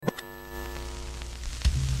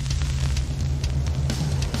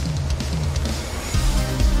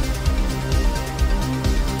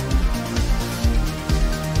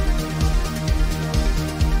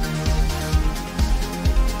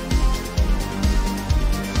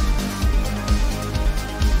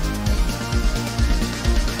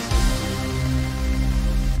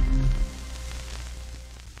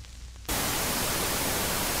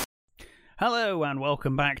Hello and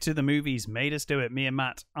welcome back to the Movies Made Us Do It. Me and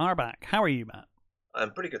Matt are back. How are you, Matt?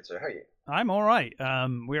 I'm pretty good, sir. How are you? I'm all right.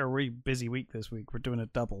 We're a really busy week this week. We're doing a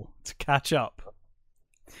double to catch up.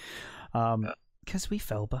 Because we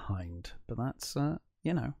fell behind. But that's, that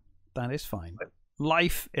is fine.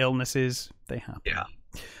 Life, illnesses, they happen.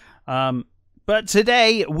 Yeah. But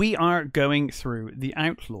today we are going through The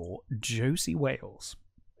Outlaw Josey Wales.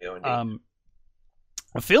 Yeah, indeed.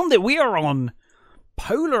 A film that we are on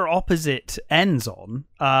polar opposite ends on,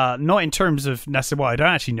 not in terms of necessarily, well, I don't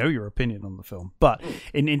actually know your opinion on the film, but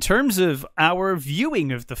in terms of our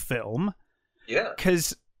viewing of the film. Yeah.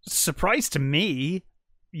 Because, surprise to me,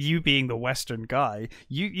 you being the Western guy,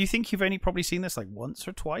 you think you've only probably seen this like once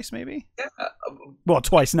or twice, maybe? Yeah. Well,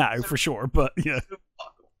 twice now, for sure, but yeah.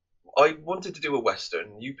 I wanted to do a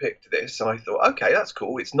Western. You picked this, and I thought, okay, that's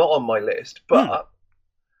cool. It's not on my list, but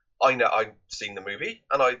I know I've seen the movie,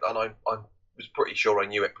 and I was pretty sure I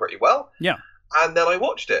knew it pretty well. Yeah. And then I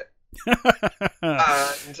watched it,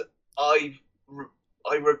 and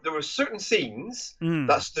there were certain scenes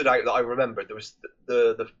that stood out that I remembered. There was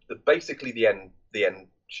the basically the end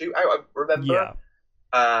shootout, I remember,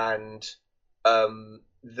 and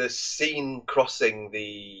the scene crossing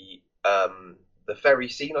the ferry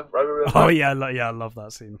scene. I remember. Oh yeah, I love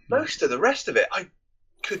that scene. Most of the rest of it, I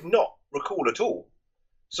could not recall at all.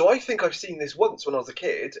 So I think I've seen this once when I was a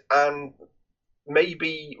kid, and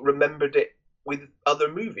maybe remembered it with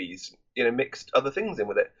other movies, mixed other things in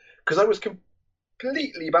with it. Because I was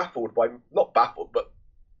completely baffled by, not baffled, but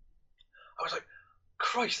I was like,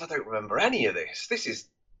 Christ, I don't remember any of this. This is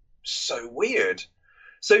so weird.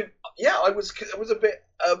 So yeah, it was a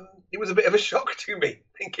bit of a shock to me,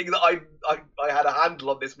 thinking that I had a handle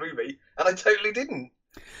on this movie, and I totally didn't.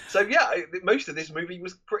 So yeah, most of this movie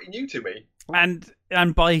was pretty new to me.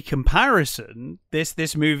 And by comparison,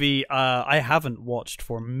 this movie I haven't watched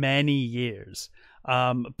for many years.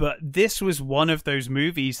 But this was one of those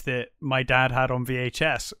movies that my dad had on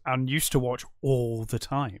VHS and used to watch all the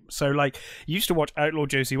time. So like, used to watch Outlaw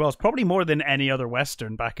Josey Wales probably more than any other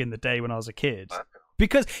Western back in the day when I was a kid.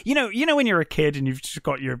 Because you know when you're a kid and you've just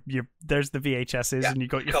got your there's the VHSs and you've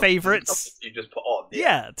got your favorites you just put on.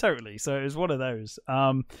 Yeah, totally. So it was one of those.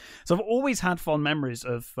 So I've always had fond memories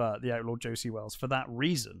of the Outlaw Josey Wales for that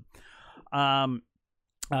reason.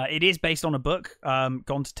 It is based on a book,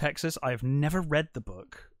 Gone to Texas. I have never read the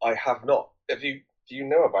book. I have not. Do you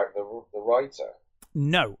know about the writer?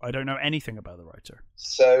 No, I don't know anything about the writer.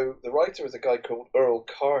 So the writer is a guy called Earl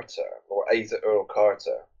Carter, or Asa Earl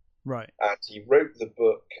Carter. Right. And he wrote the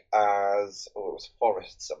book as, it was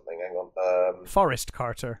Forrest something, hang on. Forrest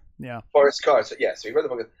Carter, yeah. Forrest Carter, yeah, so he wrote the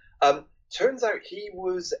book. Turns out he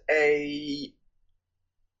was a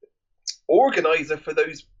organizer for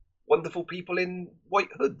those wonderful people in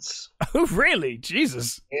white hoods. Oh, really?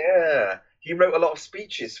 Jesus. Yeah. He wrote a lot of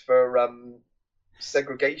speeches for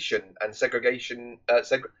segregation and segregationist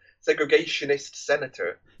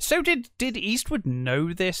senator. So did Eastwood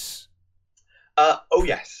know this? Oh,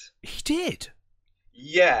 yes. He did?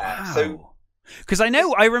 Yeah. Wow. So, because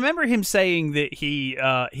I remember him saying that he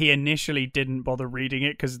initially didn't bother reading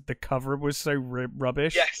it because the cover was so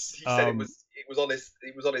rubbish. Yes, he said it was on his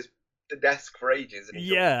desk for ages. And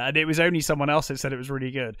and it was only someone else that said it was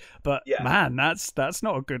really good. But man, that's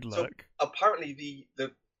not a good look. So apparently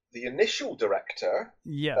the initial director.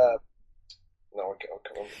 Yeah. No,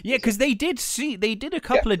 come on. Yeah, because they did a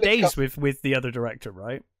couple of days with the other director,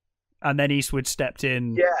 right? And then Eastwood stepped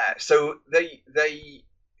in. Yeah, so they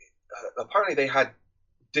apparently they had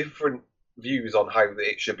different views on how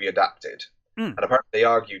it should be adapted, and apparently they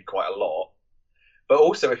argued quite a lot. But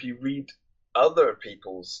also, if you read other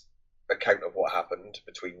people's account of what happened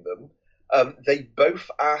between them, they both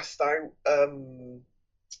asked out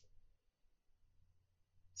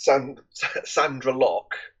Sandra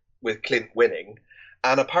Locke with Clint winning,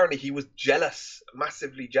 and apparently he was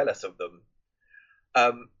massively jealous of them.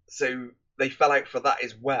 So they fell out for that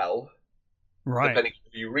as well, right? Depending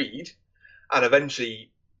on who you read, and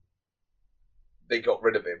eventually they got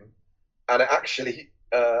rid of him, and it actually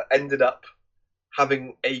ended up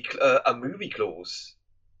having a movie clause.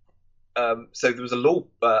 So there was a law,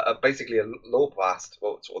 basically a law passed,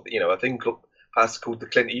 a thing passed called the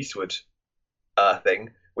Clint Eastwood thing,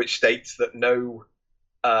 which states that no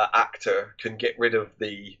actor can get rid of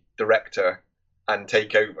the director and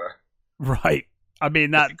take over. Right. I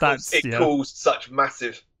mean it caused such a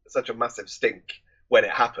massive stink when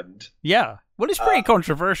it happened. Yeah, well, it's pretty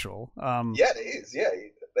controversial. Yeah, it is. Yeah,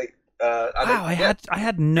 I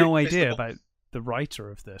had no idea about the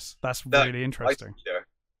writer of this. That's really interesting.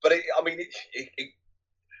 But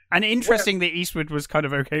and interesting that Eastwood was kind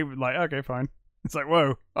of okay with okay, fine. It's like,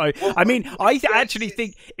 whoa. Well, I mean, I yes, actually it's-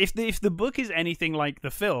 think if the book is anything like the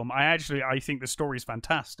film, I think the story's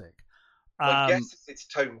fantastic. I guess it's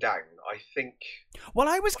toned down. I think. Well,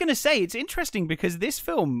 I was going to say it's interesting because this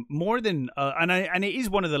film, more than and it is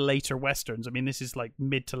one of the later westerns. I mean, this is like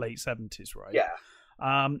mid to late 70s, right? Yeah.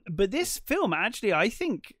 But this film actually, I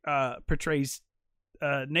think, portrays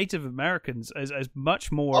Native Americans as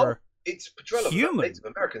much more. Its portrayal of human. Native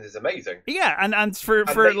Americans is amazing. Yeah, and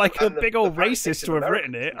for like a big old racist to have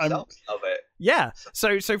written it, love it. yeah.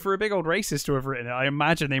 So for a big old racist to have written it, I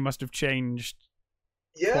imagine they must have changed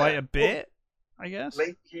quite a bit. I guess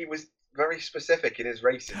he was very specific in his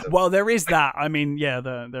racism. Well, there is that. I mean, yeah,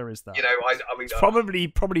 there is that. You know, I mean,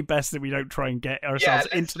 it's probably best that we don't try and get ourselves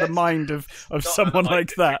into the mind of someone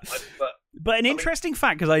like that. But an interesting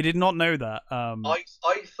fact, because I did not know that. I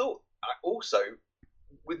thought also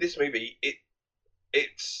with this movie,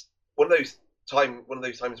 it's one of those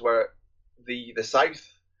times where the South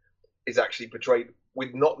is actually portrayed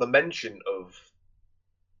with not the mention of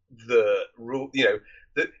the rule. You know,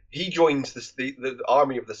 that he joins the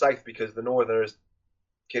army of the South because the Northerners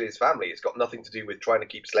kill his family. It's got nothing to do with trying to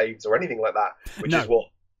keep slaves or anything like that. Which is what,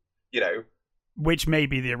 you know. Which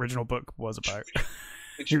maybe the original book was about.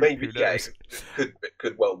 Which maybe it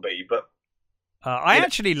could well be, but. I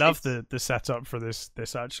actually love the setup for this.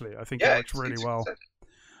 Actually, I think it works really well.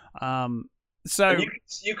 So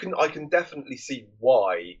I can definitely see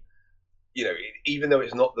why, you know, even though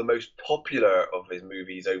it's not the most popular of his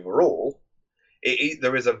movies overall,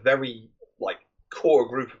 there is a very like core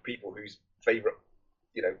group of people whose favorite,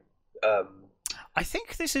 you know. I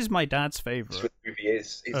think this is my dad's favorite movie.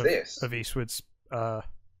 Is this of Eastwood's?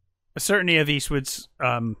 Certainly of Eastwood's.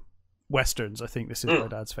 Westerns. I think this is my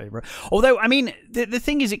dad's favorite. Although, I mean, the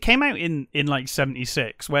thing is, it came out in like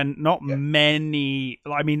 76 when not many.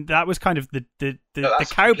 I mean, that was kind of the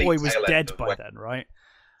cowboy was dead by then, right?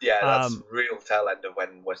 Yeah, that's real tail end of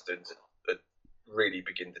when westerns really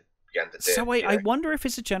began to dip. So I wonder if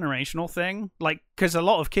it's a generational thing, like because a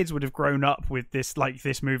lot of kids would have grown up with this. Like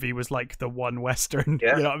this movie was like the one western.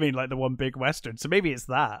 You know what I mean? Like the one big western. So maybe it's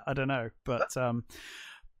that. I don't know,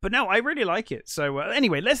 But no, I really like it. So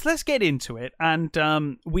anyway, let's get into it. And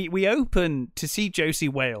we open to see Josey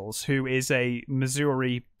Wales, who is a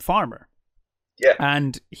Missouri farmer. Yeah,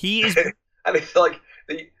 and he is, and it's like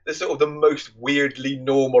the sort of the most weirdly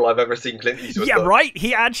normal I've ever seen Clint Eastwood. Yeah, right.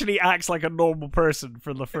 He actually acts like a normal person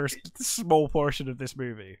for the first small portion of this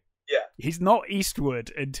movie. Yeah, he's not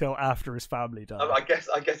Eastwood until after his family died. I guess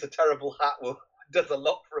a terrible hat does a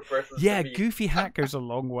lot for a person. Yeah, goofy hat goes a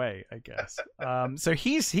long way, I guess. So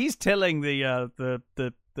he's tilling the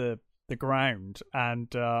ground,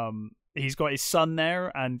 and he's got his son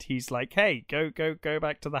there, and he's like, "Hey, go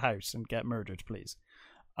back to the house and get murdered, please."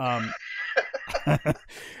 Yeah,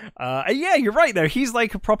 you're right though. He's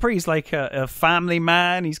like a family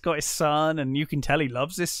man. He's got his son, and you can tell he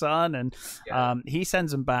loves his son, and he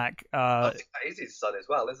sends him back. I think that is his son as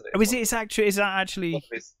well, isn't it? Oh, is that actually?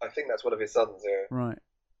 I think that's one of his sons. Yeah. Right.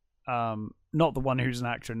 Not the one who's an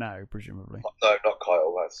actor now, presumably. No, not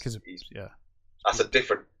Kyle. That's a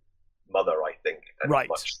different mother, I think. And right.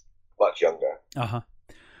 Much younger. Yeah,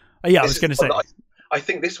 I was going to say. I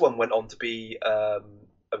think this one went on to be a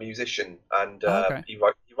musician, and he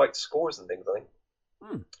writes scores and things. I think.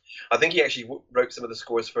 I think he actually wrote some of the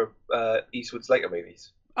scores for Eastwood's later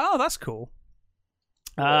movies. Oh, that's cool.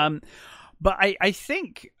 But I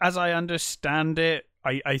think, as I understand it,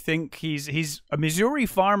 I think he's a Missouri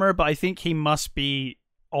farmer, but I think he must be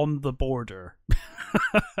on the border.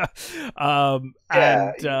 I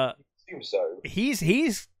assume so.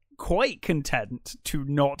 He's quite content to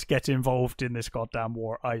not get involved in this goddamn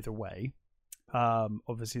war either way.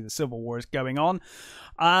 Obviously the Civil War is going on.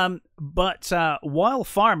 But while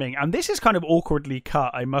farming, and this is kind of awkwardly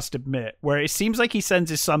cut, I must admit, where it seems like he sends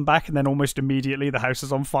his son back and then almost immediately the house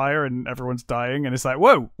is on fire and everyone's dying, and it's like,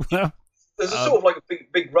 whoa. There's a sort of like a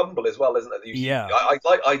big rumble as well, isn't there? Yeah.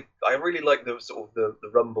 I really like the sort of the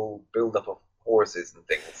rumble build up of horses and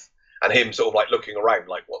things. And him sort of like looking around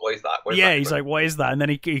like, what is that? He's like, what is that? And then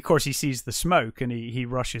he of course he sees the smoke and he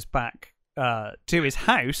rushes back to his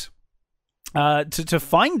house to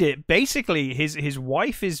find it. Basically his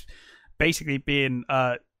wife is basically being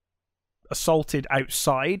assaulted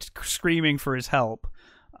outside, screaming for his help.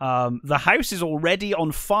 The house is already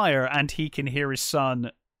on fire and he can hear his son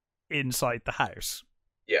inside the house.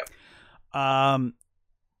 Yeah.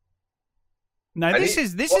 Now this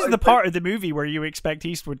is the part of the movie where you expect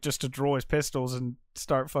Eastwood just to draw his pistols and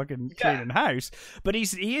start fucking cleaning house, but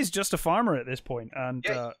he is just a farmer at this point, and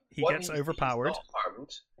he gets overpowered. He's not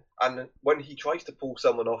armed, and when he tries to pull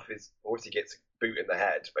someone off his horse, he gets a boot in the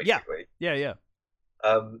head, basically. Yeah.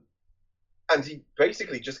 And he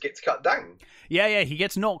basically just gets cut down. Yeah, he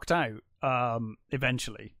gets knocked out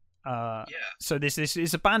eventually. So this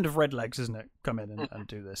is a band of redlegs, isn't it? Come in and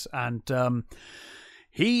do this, and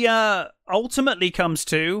he ultimately comes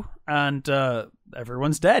to, and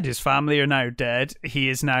everyone's dead. His family are now dead. He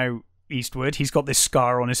is now Eastwood. He's got this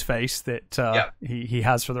scar on his face that he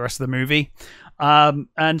has for the rest of the movie,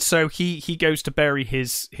 and so he goes to bury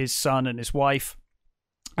his son and his wife.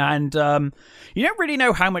 And you don't really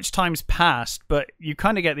know how much time's passed, but you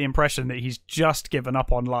kind of get the impression that he's just given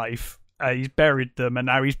up on life. He's buried them, and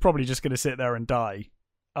now he's probably just going to sit there and die.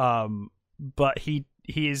 But he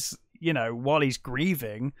is, while he's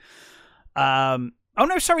grieving. Oh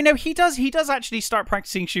no, sorry, no, he does actually start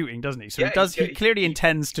practicing shooting, doesn't he? So he clearly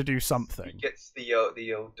intends to do something. He gets the old is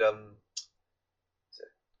it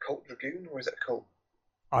Colt Dragoon, or is it Colt?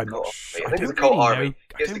 I'm not sure. I think it's a Colt Army. He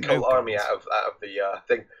gets the Colt Army out of the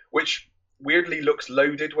thing, which weirdly looks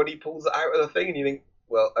loaded when he pulls it out of the thing, and you think,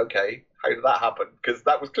 well, okay, how did that happen? Because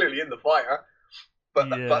that was clearly in the fire. But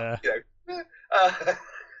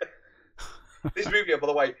this movie, by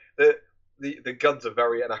the way, the guns are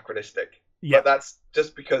very anachronistic. Yeah. But that's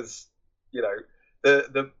just because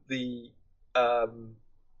they've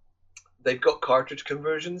got cartridge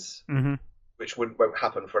conversions. Mm-hmm. Which won't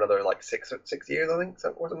happen for another like 6 years, I think,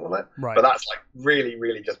 or something like that. Right. But that's like really,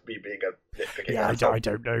 really just me being a nitpicking. Yeah, I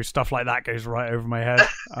don't know. Stuff like that goes right over my head.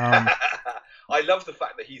 I love the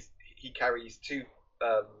fact that he carries 2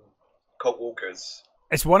 Colt Walkers.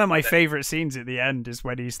 It's one of my favourite scenes at the end is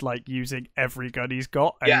when he's like using every gun he's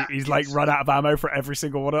got, and he's like run out of ammo for every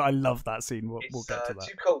single one. I love that scene. We'll get to that.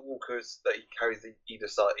 2 Colt Walkers that he carries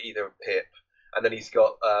either hip, and then he's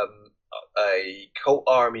got a Colt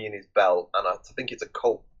Army in his belt, and I think it's a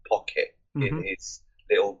Colt pocket in his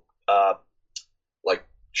little like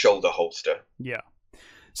shoulder holster. Yeah.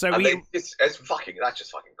 So it's that's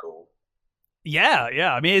just fucking cool.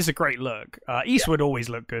 Yeah. I mean, it's a great look. Eastwood always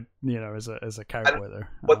looked good, as a cowboy there.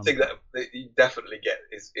 One thing that you definitely get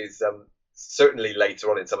is certainly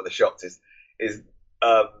later on in some of the shots is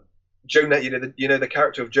Jonah. The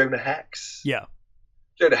character of Jonah Hex. Yeah.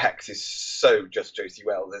 Jonah Hex is so just Josey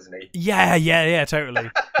Wales, isn't he? Yeah,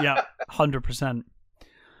 totally. Yeah, 100%.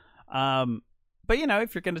 But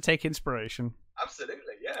if you're going to take inspiration,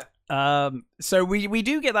 absolutely, yeah. So we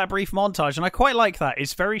do get that brief montage, and I quite like that.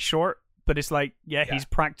 It's very short, but it's like, he's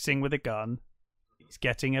practicing with a gun. He's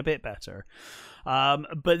getting a bit better.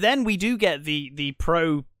 But then we do get the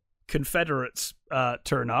pro Confederates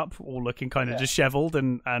turn up, all looking kind of disheveled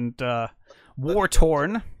and war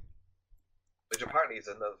torn. Which apparently is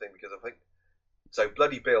another thing, because I think so.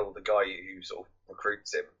 Bloody Bill, the guy who sort of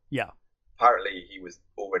recruits him, apparently he was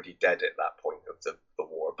already dead at that point of the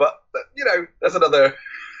war. But that's another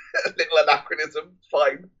little anachronism.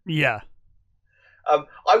 Fine. Yeah.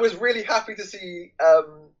 I was really happy to see.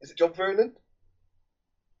 Is it John Vernon?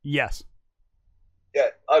 Yes. Yeah,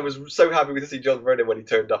 I was so happy to see John Vernon when he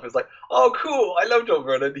turned up. It's like, oh, cool! I love John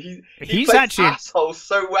Vernon. He plays actually asshole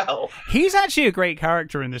so well. He's actually a great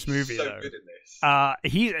character in this movie. So good in this.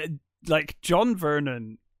 He like John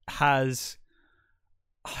Vernon has.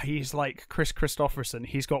 He's like Chris Christopherson.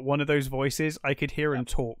 He's got one of those voices. I could hear him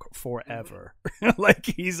talk forever. Like,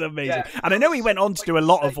 he's amazing. Yeah, and I know he went on to do a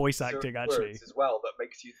lot of voice acting actually as well. That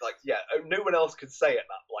makes you like, no one else could say it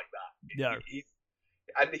like that. Yeah.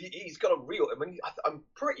 And he's got a real. I mean, I'm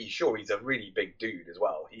pretty sure he's a really big dude as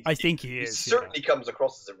well. I think he is. He certainly comes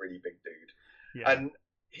across as a really big dude. Yeah. And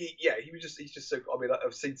he's just so. I mean,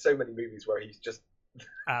 I've seen so many movies where he's just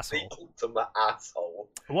asshole, the ultimate asshole.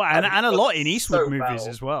 Well, and a lot in Eastwood movies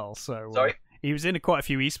as well. So sorry, he was in quite a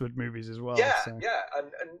few Eastwood movies as well. Yeah, so. and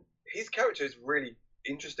his character is really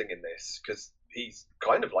interesting in this because he's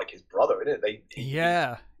kind of like his brother, isn't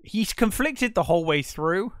it? He's conflicted the whole way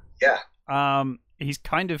through. Yeah. He's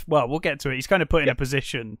kind of, well, we'll get to it. He's kind of put in a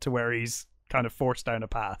position to where he's kind of forced down a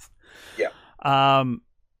path. Yeah.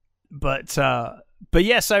 But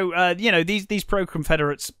yeah, so these pro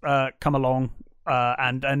Confederates come along,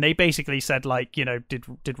 and they basically said, like, did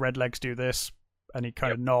Redlegs do this? And he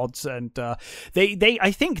kind of nods, and they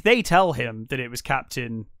I think they tell him that it was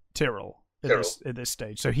Captain Tyrrell at this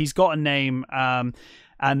stage. So he's got a name, and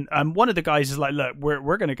one of the guys is like, look,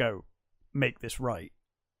 we're gonna go make this right.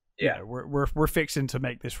 Yeah, we're fixing to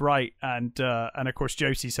make this right, and of course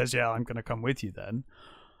Josey says, yeah, I'm gonna come with you then.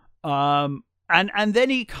 And then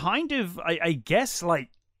he kind of, I guess, like,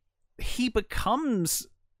 he becomes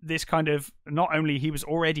this kind of, not only he was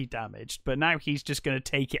already damaged, but now he's just going to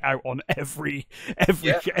take it out on every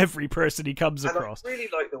person he comes across. I really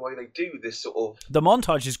like the way they do this sort of. The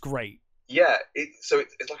montage is great. Yeah, it's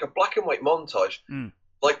like a black and white montage,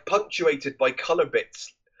 like punctuated by color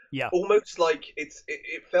bits. Yeah. Almost like it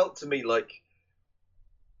felt to me like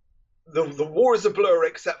the war is a blur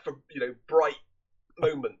except for, you know, bright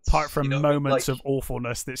moments. Apart from, you know, moments like, of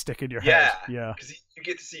awfulness that stick in your head. Yeah. Because you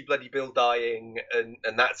get to see Bloody Bill dying, and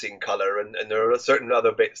that's in color, and there are certain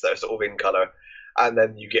other bits that are sort of in color, and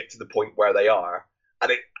then you get to the point where they are,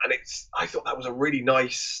 and it's. I thought that was a really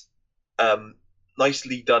nice,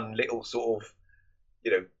 nicely done little sort of,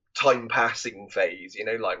 you know, time passing phase. You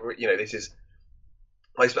know, like, you know, this is.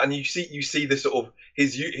 And you see the sort of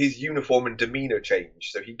his uniform and demeanor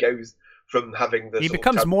change. So he goes from having he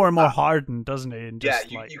becomes more and more hardened, doesn't he? And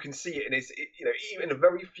just, you can see it in his, you know, even in a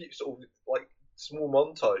very few sort of like small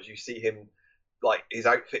montage, you see him, like, his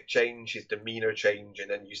outfit change, his demeanor change,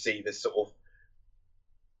 and then you see this sort of,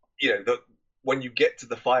 you know, when you get to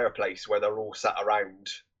the fireplace where they're all sat around,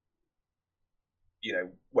 you know,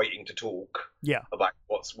 waiting to talk about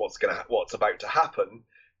what's about to happen,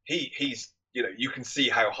 he's you know, you can see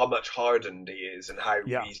how much hardened he is, and how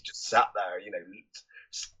he's just sat there, you know,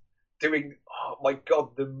 doing, oh my god,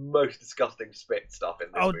 the most disgusting spit stuff in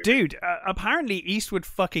this movie. Dude, apparently Eastwood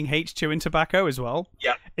fucking hates chewing tobacco as well.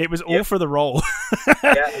 Yeah. It was all for the role.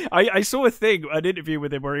 Yeah. I saw an interview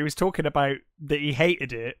with him where he was talking about that he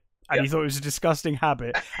hated it, and he thought it was a disgusting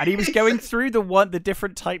habit, and he was going through the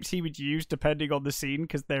different types he would use depending on the scene,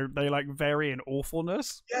 because they like vary in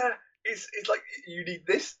awfulness. Yeah. It's like, you need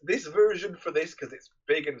this version for this because it's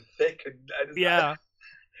big and thick, and yeah.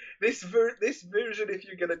 This version, if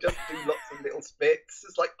you're gonna just do lots of little spits,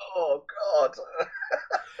 it's like, oh god.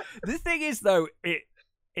 The thing is, though, it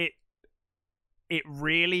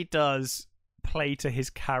really does play to his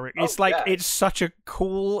character. It's it's such a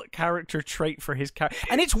cool character trait for his character,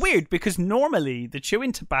 and it's weird because normally the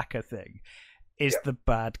chewing tobacco thing is the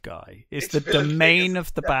bad guy. It's the domain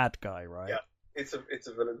of the bad guy, right? Yeah. It's a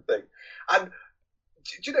villain thing, and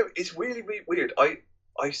do you know, it's really, really weird. I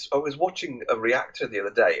was watching a reactor the other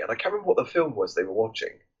day, and I can't remember what the film was they were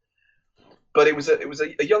watching, but it was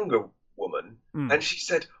a younger woman, and she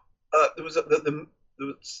said there was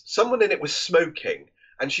someone in it was smoking,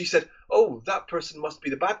 and she said, "Oh, that person must be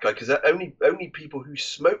the bad guy because only people who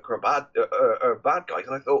smoke are bad guys."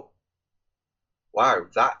 And I thought, wow,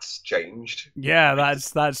 that's changed. Yeah,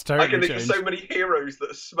 that's totally I can think changed. of so many heroes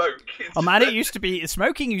that smoke. Oh man,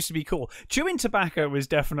 smoking used to be cool. Chewing tobacco was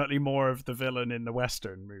definitely more of the villain in the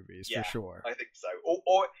Western movies, for sure. I think so.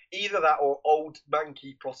 Or either that or old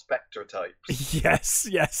manky prospector types.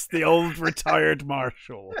 Yes, the old retired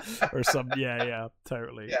marshal or some. Yeah,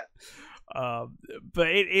 totally. Yeah. But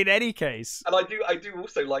in any case, and I do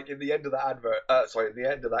also like in the end of that in the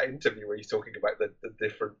end of that interview where he's talking about the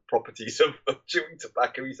different properties of chewing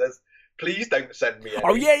tobacco, he says, "Please don't send me any."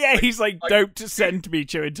 Oh yeah, he's like, "Don't send me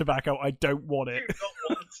chewing tobacco. I don't want it." Do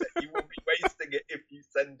not want it. You will be wasting it if you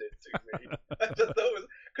send it to me. I just thought it was,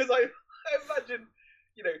 because I imagine,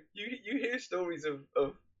 you know, you hear stories of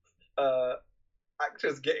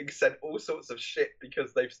actors getting sent all sorts of shit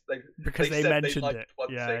because they mentioned they it.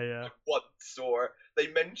 Once, or they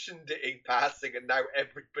mentioned it in passing, and now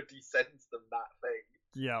everybody sends them that thing.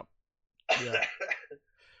 Yeah.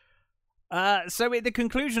 So at the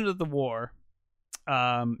conclusion of the war,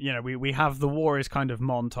 you know, we have the war is kind of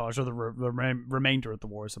montage, or the remainder of the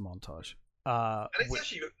war is a montage. And it's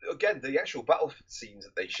actually, again, the actual battle scenes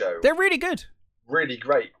that they show, they're really good, really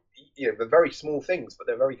great. You know, they're very small things, but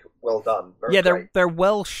they're very well done. They're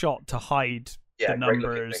well shot to hide the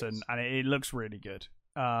numbers, and it looks really good.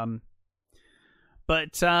 But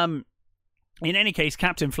in any case,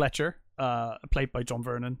 Captain Fletcher, played by John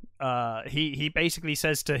Vernon, he basically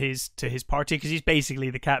says to his party, because he's basically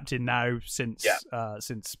the captain now since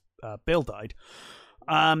Bill died.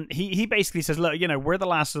 He basically says, look, you know, we're the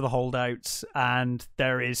last of the holdouts, and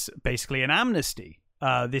there is basically an amnesty.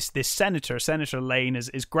 This Senator Lane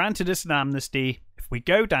is granted us an amnesty. If we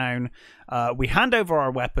go down, we hand over our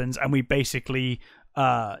weapons, and we basically,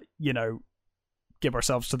 you know, give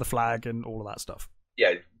ourselves to the flag and all of that stuff.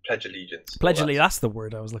 Yeah, pledge allegiance. That's the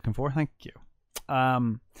word I was looking for. Thank you.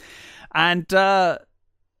 And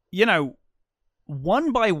you know,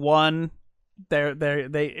 one by one,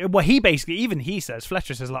 he says,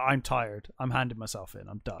 Fletcher says, like, I'm tired. I'm handing myself in.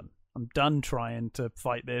 I'm done. I'm done trying to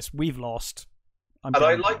fight this. We've lost. And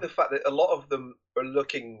I like the fact that a lot of them are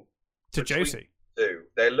looking to Josey.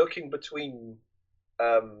 They're looking between.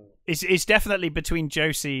 It's definitely between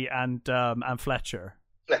Josey and Fletcher.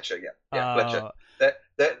 Fletcher, Fletcher.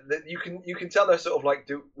 You can tell they're sort of like,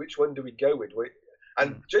 which one do we go with?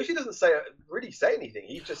 And Josey doesn't really say anything.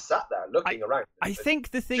 He just sat there looking around. I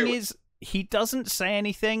think the thing is, he doesn't say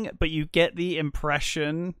anything, but you get the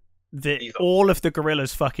impression that all of the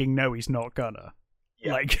guerrillas fucking know he's not gonna.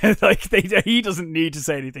 Yeah. Like he doesn't need to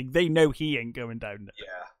say anything. They know he ain't going down there.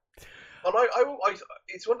 Yeah. And I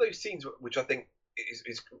it's one of those scenes which I think is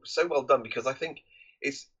so well done, because I think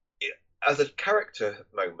as a character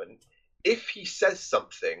moment, if he says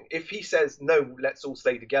something, if he says, no, let's all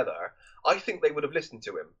stay together, I think they would have listened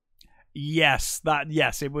to him. Yes,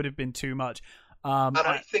 it would have been too much. And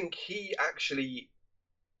I think he actually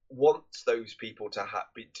wants those people to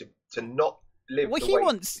not live. Well, the he way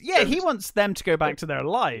wants them to go back to their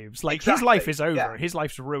lives. Like, exactly, his life is over. Yeah. His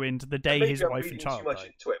life's ruined the day his wife and child too much died.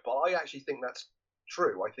 into it, but I actually think that's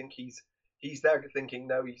true. I think he's there thinking,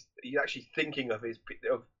 no, he's actually thinking of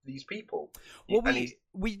these people. Well, he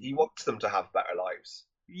wants them to have better lives.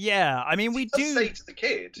 Yeah, I mean, we do say to the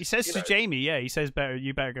kid. He says to Jamie, he says,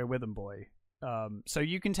 you better go with him, boy. So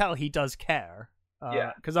you can tell he does care.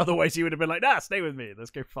 Because otherwise he would have been like, nah, stay with me.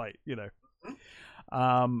 Let's go fight,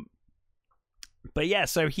 Mm-hmm. But yeah,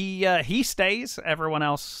 so he stays. Everyone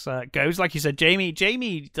else goes. Like you said, Jamie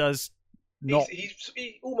does not.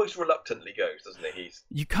 He almost reluctantly goes, doesn't he?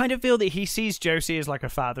 You kind of feel that he sees Josie as like a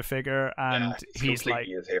father figure, and he's like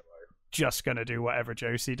just gonna do whatever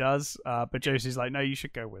Josie does. But Josie's like, no, you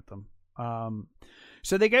should go with them.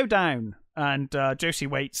 So they go down, and Josie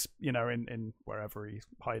waits, in wherever he's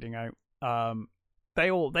hiding out. They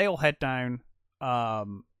all head down,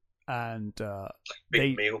 and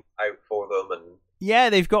big meal out for them, and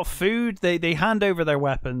they've got food. They hand over their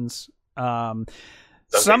weapons. Some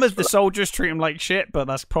of the soldiers treat them like shit, but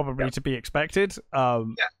that's probably to be expected,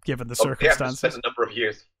 given the circumstances. They have spent a number of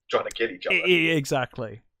years trying to kill each other.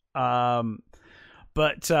 Exactly.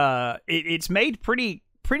 But it's made pretty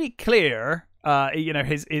clear.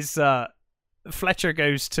 His Fletcher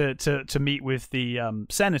goes to meet with the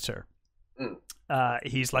senator.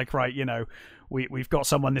 He's like, right, we've got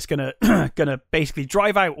someone that's gonna basically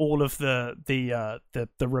drive out all of the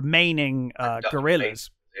remaining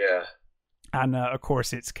guerrillas. Yeah. And of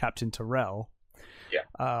course, it's Captain Terrell. Yeah.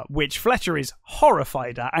 Which Fletcher is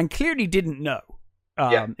horrified at and clearly didn't know.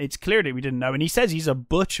 It's clear that we didn't know, and he says he's a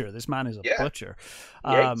butcher. This man is a butcher.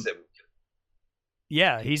 He hates him.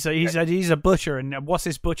 Yeah, he's a butcher, and what's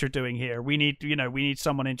this butcher doing here? We need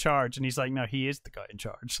someone in charge, and he's like, no, he is the guy in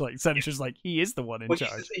charge. Like Senator's like, he is the one in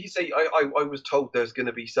charge. He say, I was told there's going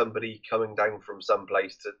to be somebody coming down from some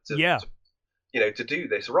place to do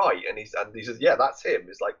this right, and he says, yeah, that's him.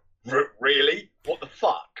 It's like, really? What the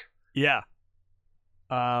fuck? Yeah.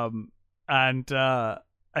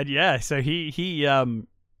 So he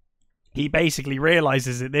basically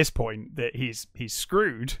realizes at this point that he's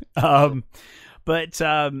screwed. And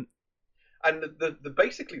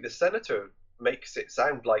basically the senator makes it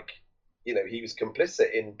sound like he was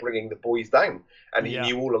complicit in bringing the boys down, and he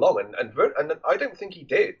knew all along. And I don't think he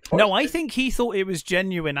did. No, I think he thought it was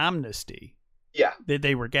genuine amnesty. Yeah, that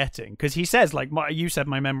they were getting, because he says, like, you said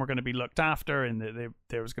my men were going to be looked after and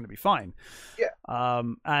they was going to be fine. Yeah.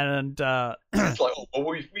 It's like,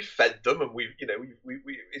 we fed them, and we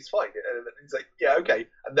it's fine. And it's like, yeah, okay.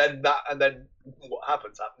 And then what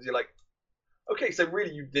happens. You're like, okay, so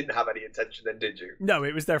really you didn't have any intention then, did you? No,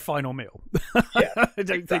 it was their final meal. Yeah, I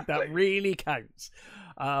don't think that really counts.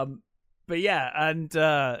 But yeah, and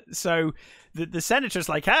so the senator's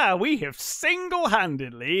like, we have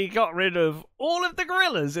single-handedly got rid of all of the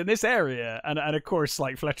guerrillas in this area. And of course,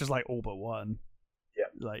 like, Fletcher's like, all but one. Yeah.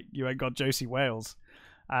 Like, you ain't got Josey Wales.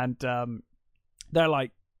 And they're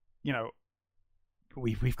like,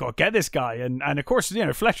 we've got to get this guy. And of course,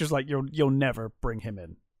 Fletcher's like, you'll never bring him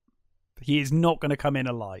in. He is not going to come in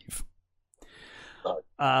alive. No.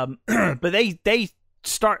 But they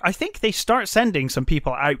start sending some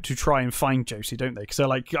people out to try and find Josie, don't they? So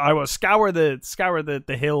like, I will scour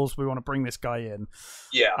the hills. We want to bring this guy in.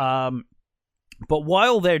 Yeah. But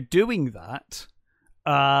while they're doing that,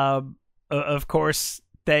 of course,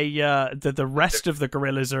 they the rest of the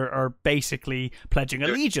guerrillas are basically pledging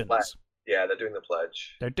allegiance. Yeah, they're doing the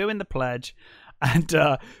pledge. They're doing the pledge. And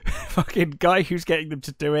fucking guy who's getting them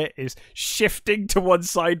to do it is shifting to one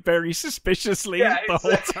side very suspiciously the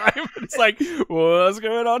whole time. It's like, what's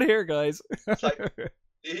going on here, guys? It's like,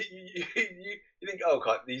 you think, oh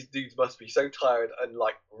god, these dudes must be so tired and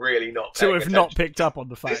like really not to have not picked up on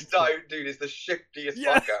the fact. This dude is the shiftiest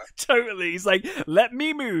fucker. Totally. He's like, let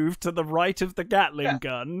me move to the right of the Gatling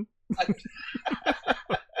gun. I'm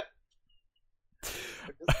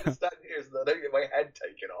just gonna stand here so that I don't get my head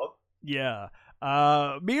taken off. Yeah.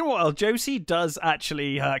 Meanwhile, Josie does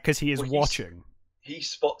actually, because he is watching. He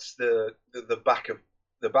spots the back of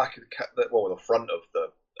the front of the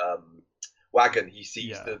wagon. He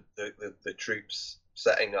sees the troops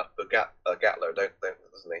setting up a Gatler,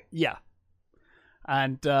 doesn't he? Yeah.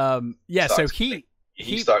 And so he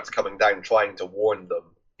he starts coming down, trying to warn them.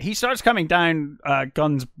 He starts coming down,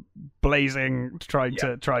 guns blazing, trying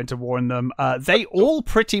to warn them. They all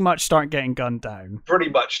pretty much start getting gunned down. Pretty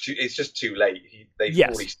much, it's just too late.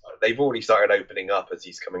 They've already started opening up as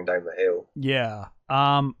he's coming down the hill. Yeah.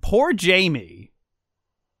 Poor Jamie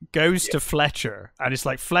goes to Fletcher, and it's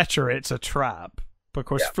like, Fletcher, it's a trap. But of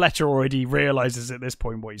course, Fletcher already realizes at this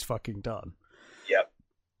point what he's fucking done. Yep.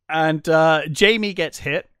 And Jamie gets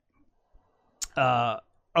hit.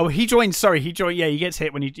 He joins. Yeah, he gets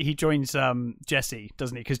hit when he joins Jesse,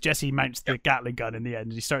 doesn't he? Because Jesse mounts the Gatling gun in the end,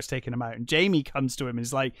 and he starts taking him out. And Jamie comes to him and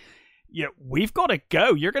is like, "Yeah, we've got to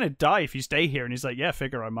go. You're going to die if you stay here." And he's like, "Yeah,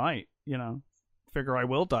 figure I might. Figure I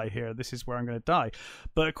will die here. This is where I'm going to die."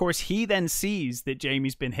 But of course, he then sees that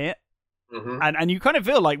Jamie's been hit, and you kind of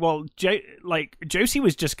feel like, well, Josey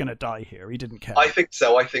was just going to die here. He didn't care. I think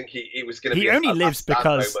so. I think he was going to. He only lives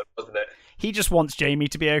because moment, wasn't it? He just wants Jamie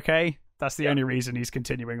to be okay. That's the only reason he's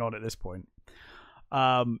continuing on at this point.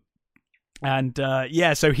 So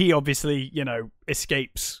he obviously,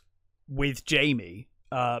 escapes with Jamie,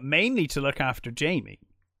 mainly to look after Jamie.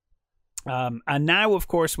 And now, of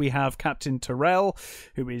course, we have Captain Terrell,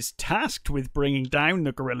 who is tasked with bringing down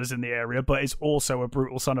the guerrillas in the area, but is also a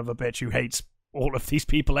brutal son of a bitch who hates all of these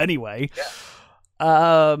people anyway.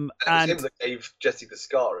 Yeah. And it was him that gave Jesse the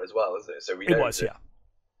scar as well, isn't it? So we know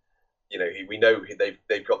we know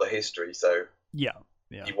they've got the history, so he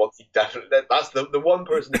definitely, that's the one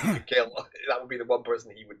person he could kill. That would be the one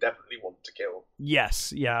person he would definitely want to kill.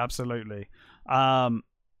 Yes, yeah, absolutely.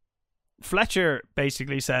 Fletcher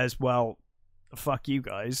basically says, "Well, fuck you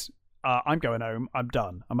guys. I'm going home. I'm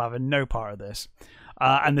done. I'm having no part of this."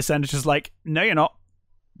 And the senator's like, "No, you're not.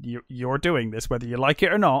 You're doing this, whether you like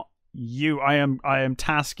it or not. I am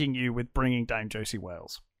tasking you with bringing down Josey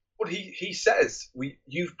Wales." Well, he says,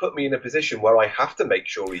 you've put me in a position where I have to make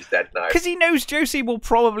sure he's dead now. Because he knows Josey will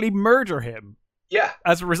probably murder him. Yeah.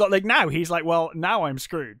 As a result, now he's like, well, now I'm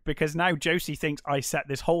screwed. Because now Josey thinks I set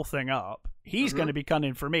this whole thing up. He's going to be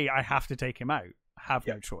gunning for me. I have to take him out. I have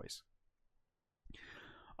no choice.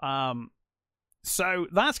 So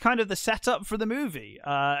that's kind of the setup for the movie.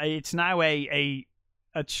 It's now a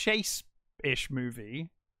chase-ish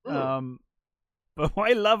movie. But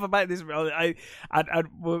what I love about this,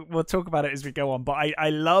 we'll talk about it as we go on, but I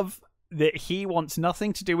love that he wants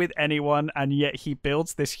nothing to do with anyone, and yet he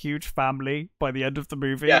builds this huge family by the end of the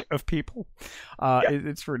movie of people.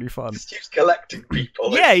 It's really fun. He just keeps collecting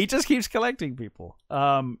people. Yeah, he just keeps collecting people.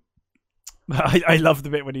 I love the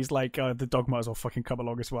bit when he's like, the dog might as well fucking come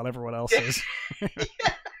along as well, everyone else is.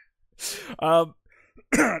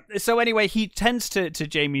 So anyway, he tends to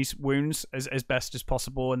Jamie's wounds as best as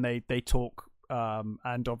possible, and they talk.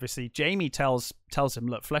 And obviously Jamie tells him,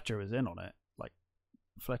 look, Fletcher was in on it. Like,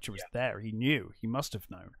 Fletcher was there. He knew. He must have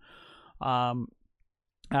known.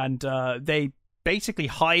 And they basically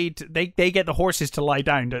hide. They get the horses to lie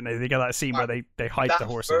down, don't they? They get that scene where they hide the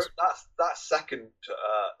horses. That second.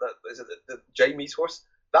 Is it the Jamie's horse?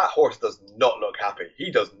 That horse does not look happy.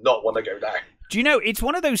 He does not want to go down. Do you know, it's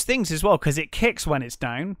one of those things as well, because it kicks when it's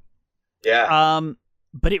down. Yeah.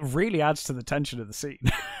 But it really adds to the tension of the scene.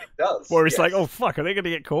 It does. Where it's like, oh fuck, are they going to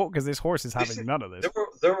get caught? Because this horse is having none of this.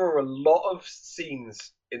 There were a lot of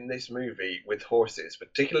scenes in this movie with horses,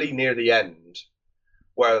 particularly near the end,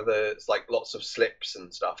 where there's like lots of slips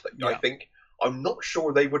and stuff that I'm not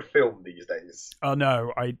sure they would film these days. Oh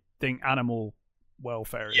no, I think animal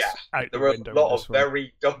welfare is out there the were window. A lot of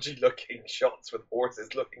very dodgy looking shots with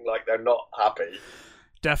horses looking like they're not happy.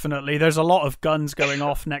 Definitely. There's a lot of guns going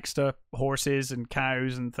off next to horses and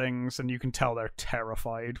cows and things, and you can tell they're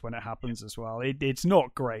terrified when it happens as well. It's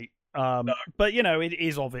not great. No. But, it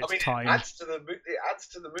is of its time. It adds to the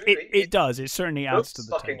movie. It does. It certainly adds to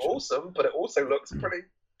the fucking tension. Awesome, but it also looks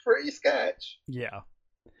pretty sketch. Yeah.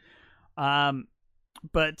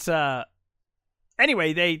 But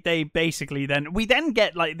anyway, they basically we then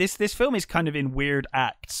get like this film is kind of in weird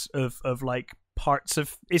acts of like parts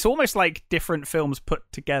of, it's almost like different films put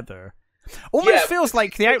together. Almost feels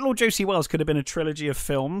like the Outlaw Josey Wales could have been a trilogy of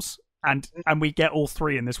films, and we get all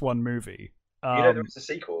three in this one movie. There was a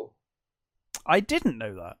sequel. I didn't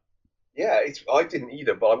know that. Yeah, I didn't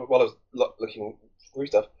either, but while I was looking through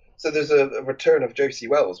stuff, so there's a return of Josey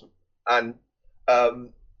Wales, and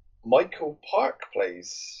Michael Park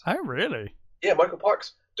plays. Oh, really? Yeah, Michael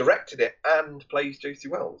Parks directed it and plays Josey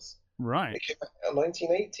Wales. Right. It came out in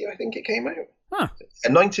 1980, I think it came out. Huh.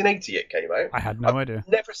 In 1980 it came out. I had no idea.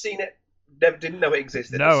 Never seen it. Didn't know it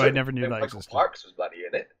existed. No, I never knew that Michael existed. Parks was bloody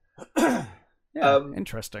in it. Yeah,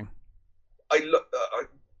 interesting.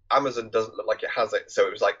 Amazon doesn't look like it has it, so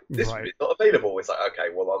it was like, this Right. movie's not available. It's like, okay,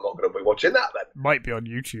 well, I'm not going to be watching that then. Might be on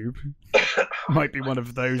YouTube. Might be one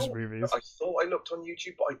of those movies. I thought I looked on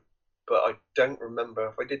YouTube, but I don't remember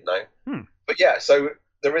if I did now. Hmm. But yeah, so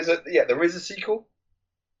there is a sequel.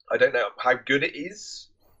 I don't know how good it is,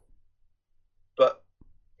 but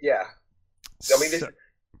yeah, I mean,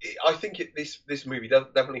 I think this movie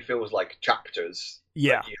definitely feels like chapters.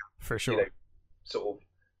 Yeah, like for sure. You know, sort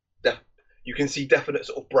of, you can see definite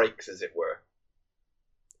sort of breaks, as it were.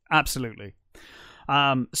 Absolutely.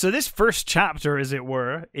 So this first chapter, as it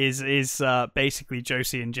were, is basically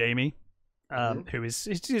Josey and Jamie, who is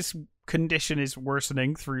his condition is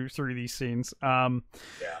worsening through these scenes.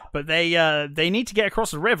 But they need to get across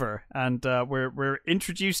the river, and we're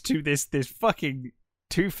introduced to this fucking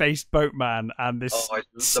two-faced boatman and this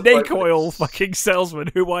snake oil fucking salesman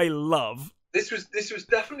who I love. This was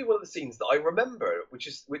definitely one of the scenes that I remember, which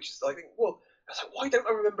is I think, well, I was like, why don't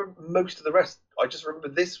I remember most of the rest? I just remember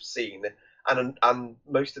this scene and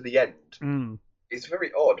most of the end. It's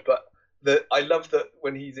very odd, but I love that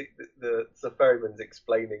when he's the ferryman's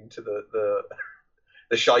explaining to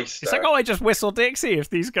the shyster. It's like, I just whistle Dixie if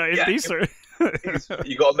these guys. Yeah, these are.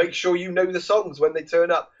 You got to make sure you know the songs when they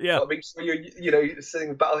turn up. Yeah, got to make sure you're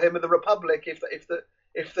singing Battle Hymn of the Republic if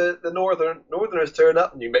the Northerners turn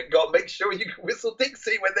up, and got to make sure you can whistle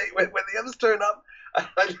Dixie when the others turn up.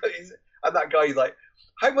 And that guy's like,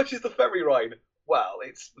 how much is the ferry ride? Well,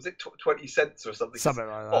 was it 20 cents or something? Something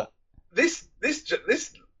like that. Oh, this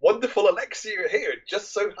wonderful elixir here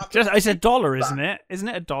just so happens. It's $1, isn't it? Isn't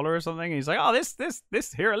it $1 or something? He's like, oh,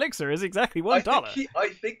 this here elixir is exactly $1. I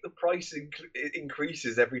think the price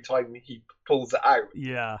increases every time he pulls it out.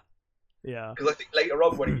 Yeah. Yeah. Because I think later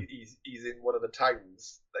on when he's in one of the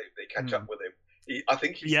towns, they catch up with him. I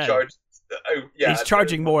think he's charged. He's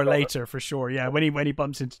charging more later for sure. Yeah, when he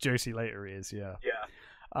bumps into Josey later, he is. Yeah. Yeah.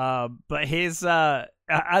 But his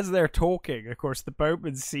as they're talking, of course, the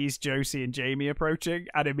boatman sees Josey and Jamie approaching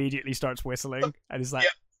and immediately starts whistling, and is like,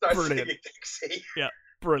 brilliant. Dixie. Yeah,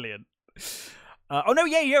 brilliant. Oh no,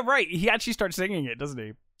 yeah, right. He actually starts singing it, doesn't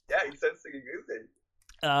he? Yeah, he starts singing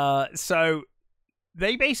it. So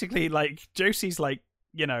they basically Josey's like,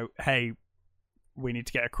 hey, we need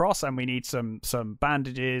to get across, and we need some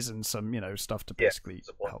bandages and some stuff to basically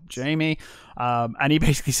help Jamie. And he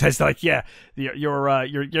basically says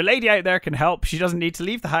your lady out there can help. She doesn't need to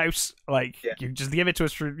leave the house. You just give it to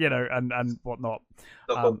us for and whatnot.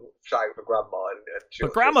 Shout for grandma,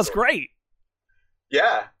 but grandma's great.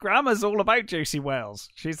 Yeah, grandma's all about Josey Wales.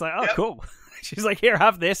 She's like, oh, cool. She's like, here,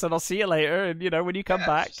 have this, and I'll see you later. And when you come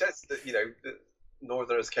back, she says that the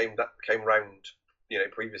Northerners came round.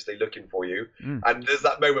 Previously looking for you, and there's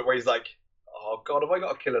that moment where he's like, "Oh God, have I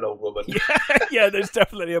got to kill an old woman?" Yeah. There's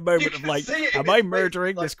definitely a moment of like, "Am I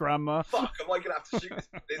murdering this grandma? Fuck, am I gonna have to shoot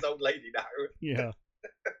this old lady now?" Yeah.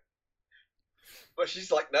 But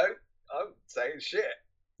she's like, "No, I'm saying shit."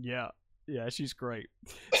 Yeah, she's great.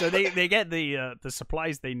 So they get the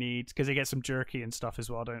supplies they need, because they get some jerky and stuff as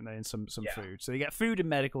well, don't they? And some food. So they get food and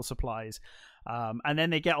medical supplies. And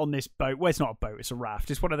then they get on this boat. Well, it's not a boat; it's a raft.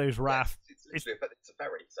 It's one of those rafts. It's a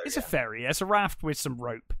ferry. So it's a ferry. It's a raft with some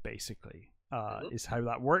rope, basically. Is how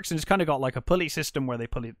that works, and it's kind of got like a pulley system where they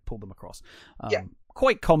pull them across.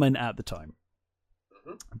 Quite common at the time,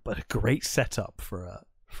 but a great setup for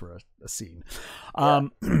a scene.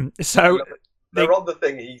 So they're on the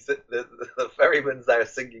thing. The ferryman's there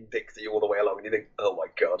singing Dixie all the way along, and you think, oh my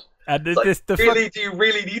God! And do you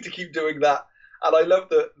really need to keep doing that? And I love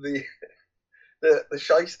that the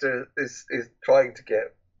shyster is trying to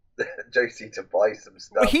get Josey to buy some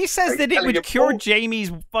stuff. Well, he says that it would cure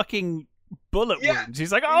Jamie's fucking bullet wounds.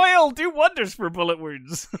 He's like, oh, it'll do wonders for bullet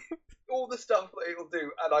wounds. All the stuff that it'll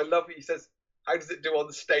do. And I love it. He says, how does it do on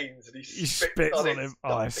the stains? And he spits on him.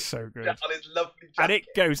 Oh, it's so good. On his lovely jacket. And it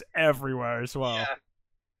goes everywhere as well. Yeah.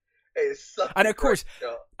 It's such and of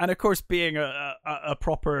course, being a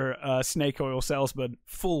proper snake oil salesman,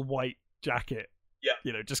 full white jacket.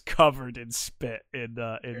 Yeah, just covered in spit, in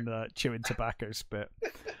chewing tobacco spit.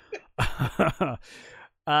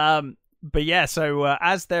 But yeah, so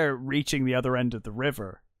as they're reaching the other end of the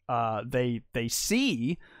river, they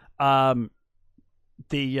see the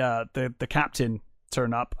captain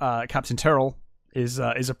turn up. Captain Turrell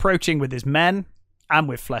is approaching with his men and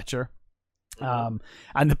with Fletcher.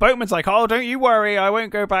 And the boatman's like, oh, don't you worry, I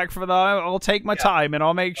won't go back for that. I'll take my time and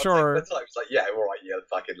I'll make sure. It's like, yeah, all right, you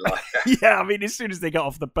fucking liar. Yeah, I mean, as soon as they get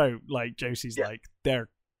off the boat, Josey's like, they're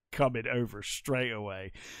coming over straight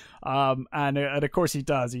away. And of course he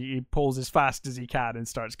does. He pulls as fast as he can and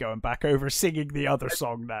starts going back over, singing the other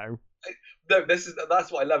song now. No,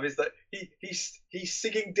 that's what I love, is that he's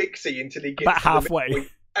singing Dixie until he gets about halfway.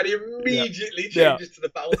 and he immediately changes to the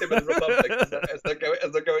Battle Hymn of the Republic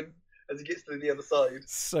as he gets to the other side.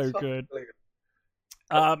 So good.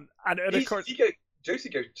 And of course,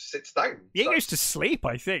 Josey sits down. He goes to sleep,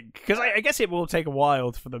 I think, because I guess it will take a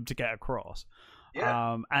while for them to get across.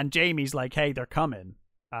 Yeah. And Jamie's like, "Hey, they're coming,"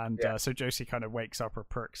 and so Josey kind of wakes up or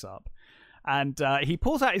perks up. And he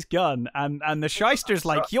pulls out his gun, and the shyster's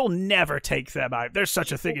like, "You'll never take them out. There's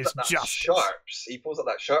such a thing as justice." Sharps. He pulls out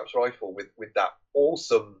that Sharps rifle with that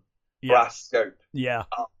awesome brass scope. Yeah.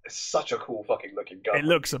 It's such a cool fucking looking gun. It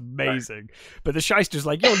looks amazing. But the shyster's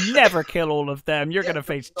like, "You'll never kill all of them. You're going to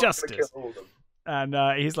face justice." Kill all of them. And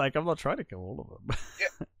he's like, "I'm not trying to kill all of them." Yeah.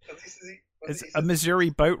 It's a Missouri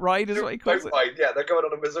boat ride, is what he calls it. Ride. Yeah, they're going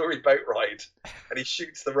on a Missouri boat ride, and he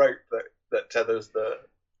shoots the rope that tethers the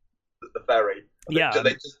ferry. And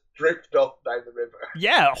they just drift off down the river.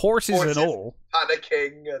 Yeah, horses and all.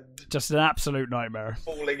 Panicking and just an absolute nightmare.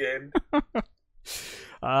 Falling in.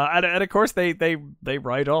 And of course they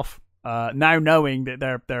ride off. Now knowing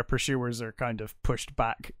that their pursuers are kind of pushed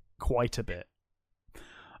back quite a bit.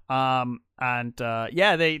 They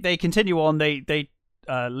continue on. They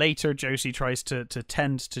later Josey tries to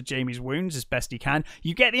tend to Jamie's wounds as best he can.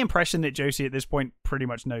 You get the impression that Josey at this point pretty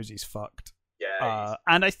much knows he's fucked. Yeah.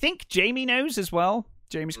 And I think Jamie knows as well.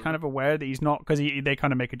 Jamie's kind of aware that he's not, because they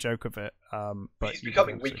kind of make a joke of it. But he's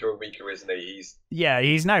becoming weaker and weaker, isn't he?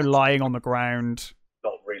 He's now lying on the ground,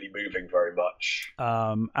 not really moving very much.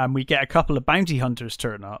 And we get a couple of bounty hunters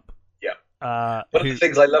turn up. Yeah. One of the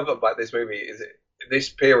things I love about this movie is this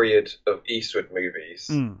period of Eastwood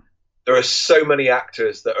movies. There are so many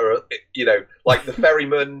actors that are, like the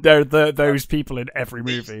ferryman. They're those people in every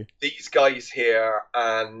movie. These guys here,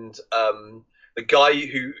 and the guy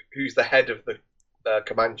who's the head of the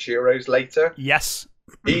Comancheros later. Yes,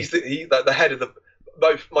 he's the head of the.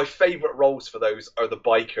 My favourite roles for those are the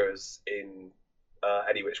bikers in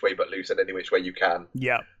Any Which Way But Loose and Any Which Way You Can.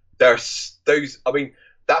 Yeah, there's those. I mean,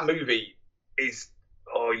 that movie is.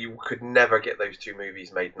 Oh, you could never get those two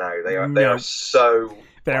movies made now. They are so.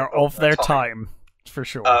 They're of their time for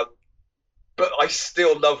sure. But I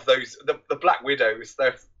still love those. The Black Widows.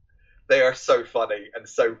 They are so funny and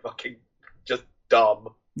so fucking just dumb.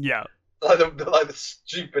 Yeah. Like the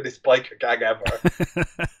stupidest biker gang ever.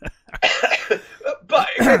 But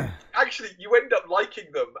actually, you end up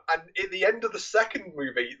liking them, and in the end of the second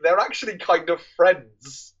movie, they're actually kind of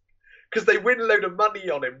friends because they win a load of money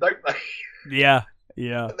on him, don't they? Yeah.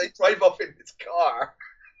 Yeah. And they drive off in his car.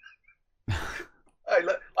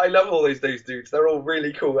 I love all those dudes. They're all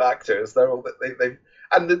really cool actors. They're all they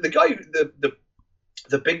and the guy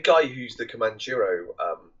the big guy who's the Comanchero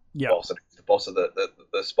boss, and the boss of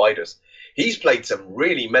the spiders. He's played some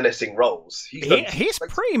really menacing roles. He's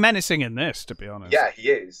pretty menacing in this, to be honest. Yeah, he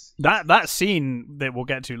is. That scene that we'll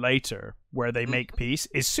get to later, where they make peace,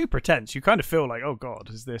 is super tense. You kind of feel like, oh god,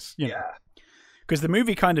 is this? You know? Because the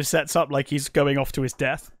movie kind of sets up like he's going off to his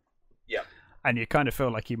death. Yeah. And you kind of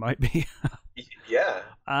feel like he might be. Yeah.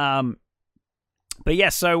 But yeah,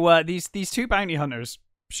 so these two bounty hunters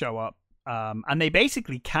show up, and they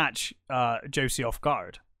basically catch Josey off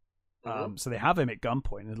guard. So they have him at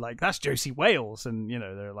gunpoint, and like, that's Josey Wales, and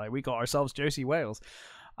they're like, we got ourselves Josey Wales.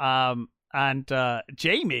 And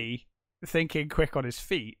Jamie, thinking quick on his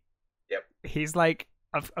feet, he's like,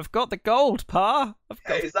 I've got the gold, Pa.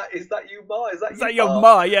 Is that you, Ma? Is that your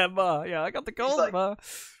Ma? Yeah, Ma. Yeah, I got the gold, like, Ma.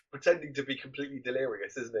 Pretending to be completely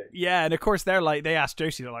delirious, isn't he? Yeah, and of course they ask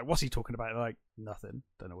Josey, they're like, what's he talking about? They're like, nothing.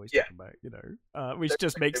 Don't know what he's talking about, which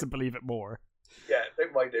just makes them believe it more. Yeah,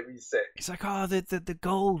 don't mind him, he's sick. He's like, oh, the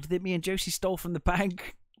gold that me and Josey stole from the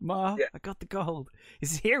bank, Ma. Yeah. I got the gold.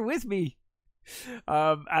 It's here with me.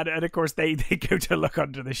 And of course they go to look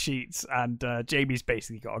under the sheets, and Jamie's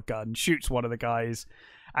basically got a gun, shoots one of the guys,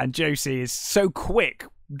 and Josey is so quick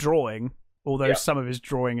drawing, although some of his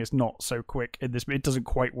drawing is not so quick in this. It doesn't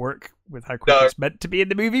quite work with how quick it's meant to be in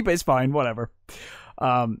the movie, but it's fine, whatever.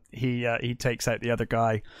 He takes out the other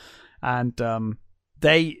guy, and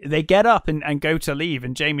they get up and go to leave,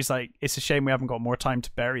 and Jamie's like, it's a shame we haven't got more time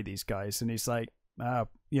to bury these guys, and he's like,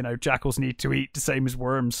 jackals need to eat the same as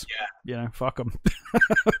worms. Yeah. Fuck them.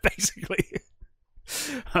 Basically.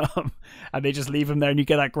 And they just leave him there, and you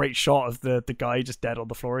get that great shot of the guy just dead on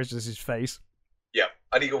the floor. It's just his face. Yeah.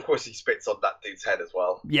 And of course he spits on that dude's head as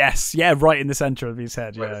well. Yes, yeah, right in the center of his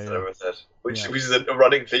head. Right in the center of his head. Which is a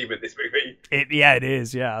running theme in this movie. It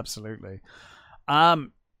is, yeah, absolutely.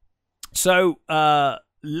 So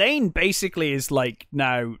Lane basically is like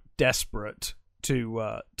now desperate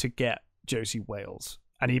to get Josey Wales,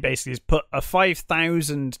 and he basically has put a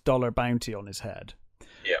 $5,000 bounty on his head.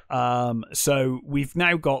 Yeah. So we've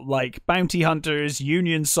now got like bounty hunters,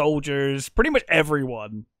 Union soldiers, pretty much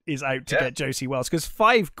everyone is out to get Josey Wales, because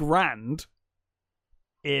 $5,000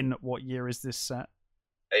 in what year is this set?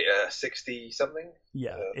 60 something.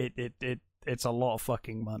 Yeah, it's a lot of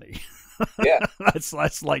fucking money. Yeah. that's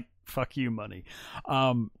like fuck you money.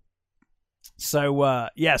 So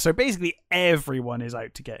basically everyone is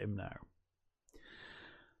out to get him now.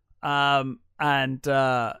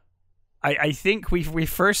 I think we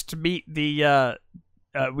first meet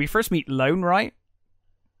Lone, right?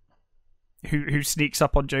 Who sneaks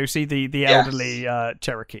up on Josey, the elderly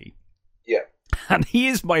Cherokee. Yeah. And he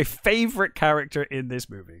is my favorite character in this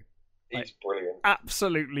movie. He's brilliant.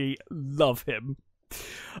 Absolutely love him.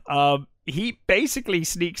 He basically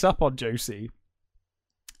sneaks up on Josey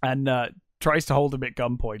and tries to hold him at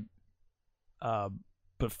gunpoint,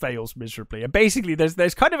 but fails miserably. And basically,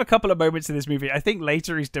 there's kind of a couple of moments in this movie. I think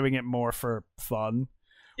later he's doing it more for fun,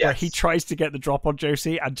 where he tries to get the drop on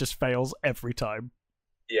Josey and just fails every time.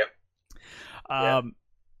 Yep.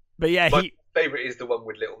 But yeah, my favorite is the one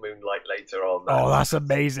with Little Moonlight later on. Oh, that's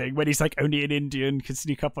amazing. When he's like, only an Indian can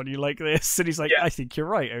sneak up on you like this. And he's like, I think you're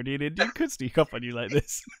right. Only an Indian could sneak up on you like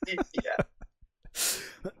this.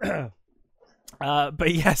 Yeah.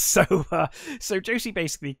 But yes, so Josey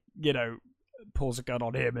basically, pulls a gun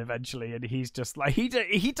on him eventually, and he's just like, he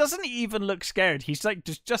doesn't even look scared. He's like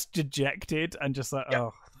just dejected and just like,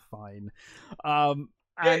 oh, fine. And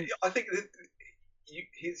I think that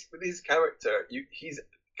with his character, he's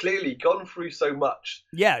clearly gone through so much.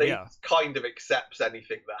 He kind of accepts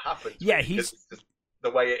anything that happens. Yeah, he's just the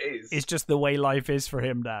way it is. It's just the way life is for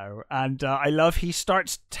him now. And I love he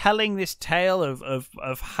starts telling this tale of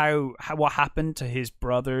how what happened to his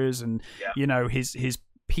brothers and his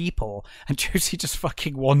people, and Josey just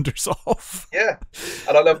fucking wanders off. Yeah,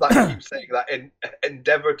 and I love that he keeps saying that in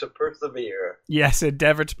endeavor to persevere. Yes,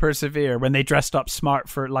 endeavor to persevere. When they dressed up smart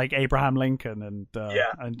for like Abraham Lincoln, and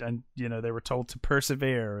they were told to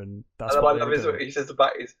persevere, and that's what I love. What he says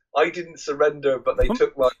about is, I didn't surrender, but they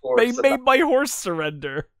took my horse. They made my horse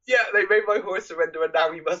surrender. Yeah, they made my horse surrender, and now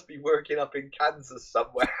he must be working up in Kansas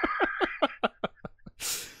somewhere.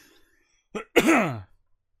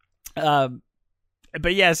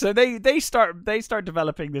 But yeah, so they start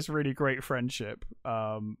developing this really great friendship,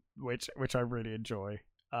 which I really enjoy.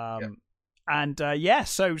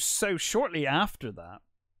 So shortly after that,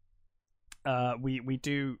 we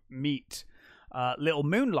do meet Little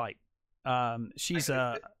Moonlight. She's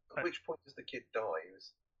at which point does the kid die?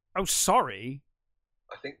 Oh, sorry.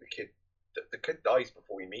 I think the kid dies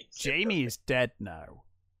before we meet. Jamie is dead now.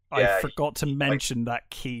 Yeah, I forgot to mention that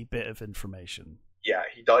key bit of information. Yeah,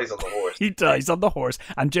 he dies on the horse. He dies on the horse,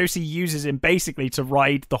 and Josey uses him basically to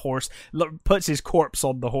ride the horse, puts his corpse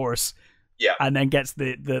on the horse, and then gets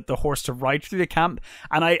the horse to ride through the camp.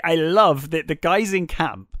 And I love that the guys in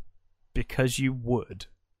camp, because you would,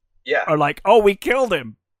 are like, oh, we killed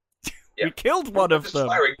him. We killed one of them.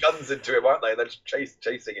 Firing guns into him, aren't they? They're just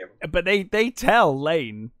chasing him. But they tell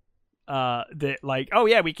Lane that, like, oh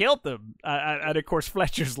yeah, we killed them, and of course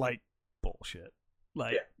Fletcher's like, bullshit.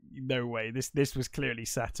 Like, no way. This was clearly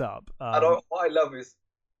set up. And what I love is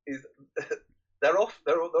they're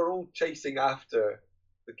all chasing after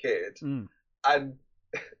the kid, and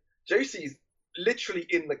Josey's literally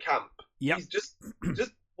in the camp. Yep. He's just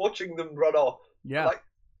watching them run off. Yeah. Like,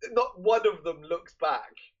 not one of them looks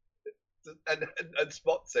back and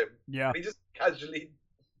spots him. Yeah. He just casually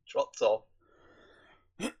trots off.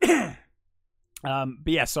 But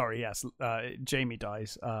yeah, sorry. Yes, Jamie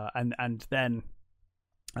dies, and then.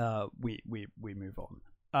 We move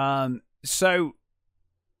on. So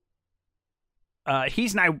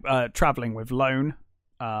he's now traveling with Lone,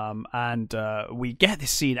 and we get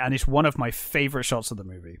this scene, and it's one of my favorite shots of the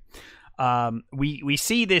movie. We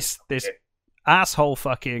see this asshole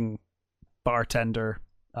fucking bartender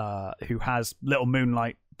who has Little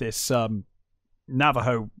Moonlight, this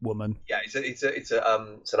Navajo woman. Yeah, it's an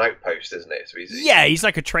outpost, isn't it? So he's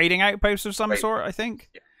like a trading outpost of some sort, I think.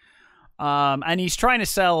 Yeah. And he's trying to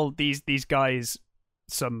sell these guys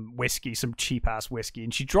some whiskey, some cheap ass whiskey,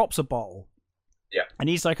 and she drops a bottle. Yeah. And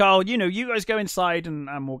he's like, oh, you guys go inside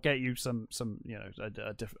and we'll get you some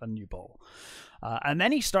a new bottle. And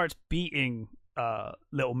then he starts beating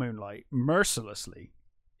Little Moonlight mercilessly.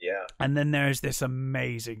 Yeah. And then there's this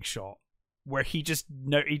amazing shot where he just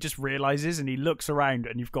realizes, and he looks around,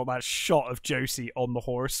 and you've got that shot of Josey on the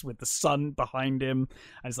horse with the sun behind him,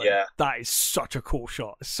 and it's like, that is such a cool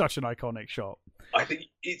shot. It's such an iconic shot. I think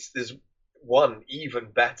there's one even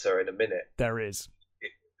better in a minute. There is,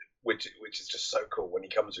 which is just so cool when he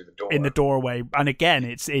comes through the door in the doorway, and again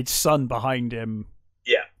it's sun behind him.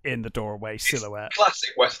 Yeah, in the doorway silhouette. Classic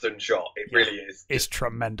Western shot. It really is. It's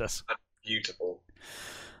tremendous. Beautiful.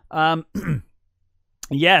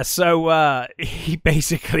 Yeah, so he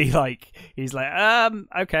basically he's like,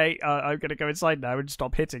 okay, I'm gonna go inside now and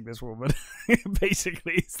stop hitting this woman.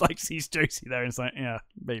 Basically, it's like sees Josey there and it's like, yeah,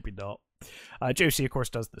 maybe not. Josey, of course,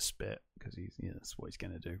 does the spit because that's what he's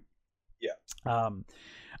gonna do. Yeah.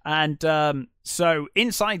 So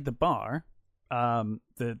inside the bar,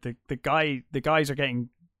 the guys are getting.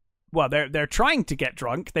 Well, they're trying to get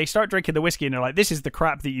drunk. They start drinking the whiskey, and they're like, "This is the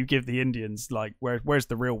crap that you give the Indians. Like, where's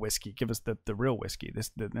the real whiskey? Give us the real whiskey.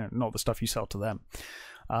 Not the stuff you sell to them."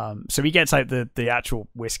 So he gets out the actual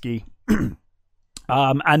whiskey,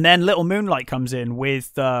 and then Little Moonlight comes in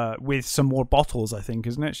with some more bottles. I think,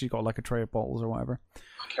 isn't it? She's got like a tray of bottles or whatever.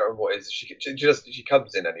 I can't remember what it is. She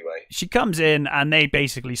comes in anyway. She comes in, and they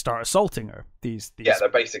basically start assaulting her. These yeah, they're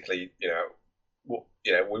basically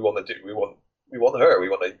we want her. We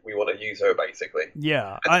want to use her basically.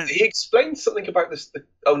 Yeah. He explains something about this.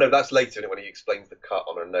 Oh no, that's later when he explains the cut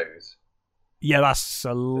on her nose. Yeah, that's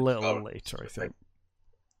a little later, I think.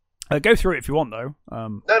 Go through it if you want, though.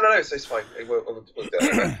 No, it's fine. We'll do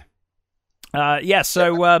it. Yeah.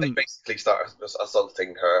 So they basically start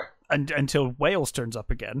assaulting her until Wales turns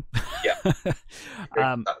up again. Yeah. You get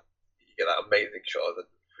that amazing shot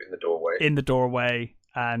in the doorway.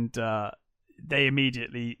 And they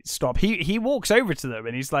immediately stop. He walks over to them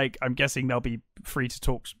and he's like, I'm guessing they'll be free to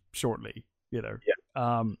talk shortly, Yeah.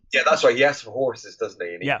 Yeah, that's right. He asks for horses, doesn't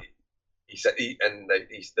he? And he said,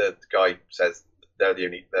 the guy says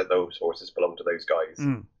those horses belong to those guys.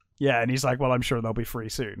 Yeah, and he's like, well, I'm sure they'll be free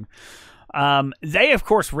soon. They, of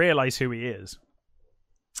course, realize who he is.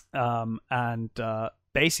 And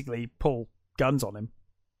basically pull guns on him.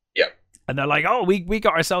 Yeah. And they're like, oh, we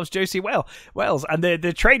got ourselves Josey Wales. And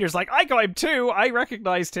the trader's like, I got him too. I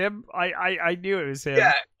recognized him. I knew it was him.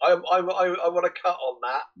 Yeah, I want to cut on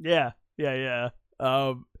that. Yeah.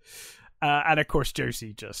 And of course,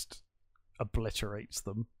 Josey just obliterates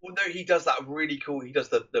them. Well, no, he does that really cool. He does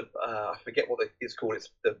the I forget what it's called.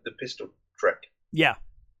 It's the pistol trick. Yeah.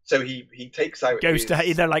 So he takes out.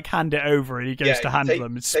 They're like hand it over, and he goes to handle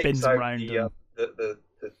them and spins around the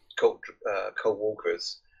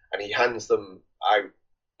co-walkers. And he hands them out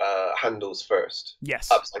handles first.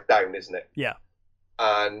 Yes. Upside down, isn't it? Yeah.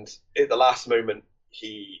 And at the last moment,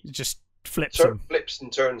 he just flips and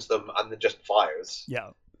turns them and then just fires. Yeah.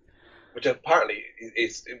 Which apparently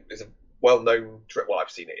is a well-known trick. Well,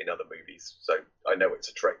 I've seen it in other movies, so I know it's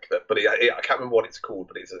a trick. But I can't remember what it's called,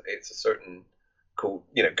 but it's a certain cool,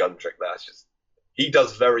 gun trick that's just... He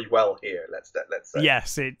does very well here, let's say.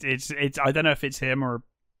 Yes, it's I don't know if it's him or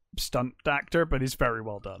stunt actor, but it's very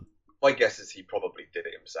well done. My guess is he probably did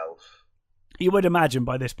it himself. You would imagine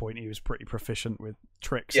by this point he was pretty proficient with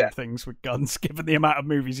tricks and things with guns, given the amount of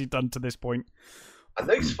movies he'd done to this point. And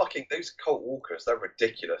those cult walkers, they're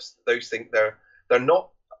ridiculous. Those things, they're not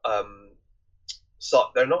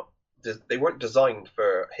they weren't designed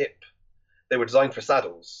for hip. They were designed for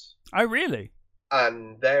saddles. Oh, really?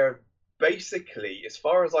 And they're basically, as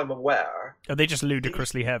far as I'm aware, are they just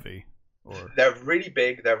ludicrously heavy? Or... They're really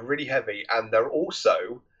big, they're really heavy, and they're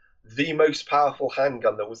also the most powerful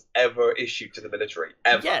handgun that was ever issued to the military,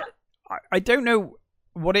 ever. Yeah, I don't know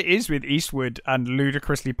what it is with Eastwood and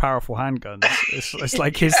ludicrously powerful handguns. It's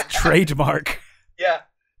like his trademark. Yeah,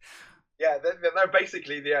 they're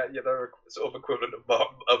basically they're sort of equivalent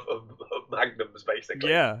of magnums,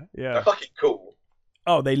 basically. Yeah. They're fucking cool.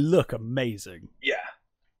 Oh, they look amazing. Yeah,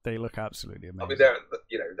 they look absolutely amazing. I mean,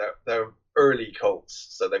 they're early Colts,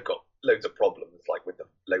 so they've got loads of problems, like with the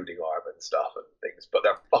loading arm and stuff and things, but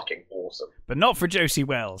they're fucking awesome. But not for Josey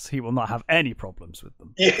Wales. He will not have any problems with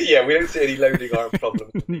them. Yeah, we don't see any loading arm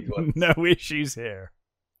problems with these ones. No issues here.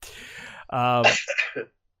 But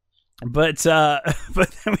then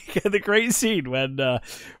we get the great scene when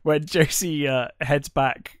Josey heads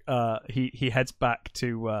back. He heads back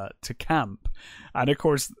to camp, and of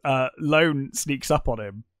course Lone sneaks up on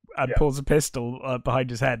him and pulls a pistol behind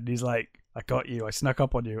his head, and he's like, I got you. I snuck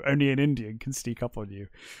up on you. Only an Indian can sneak up on you.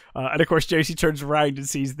 And of course, Josey turns around and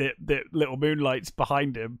sees that Little Moonlight's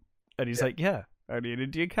behind him, and he's like, "Yeah, only an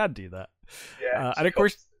Indian can do that." Yeah. And of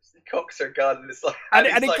course, he cocks her gun, and it's like,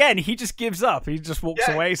 and again, he just gives up. He just walks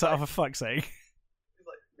away. So, for fuck's sake. He's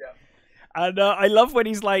like, yeah. And I love when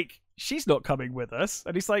he's like, "She's not coming with us,"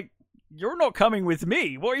 and he's like, "You're not coming with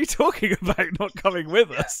me. What are you talking about? Not coming with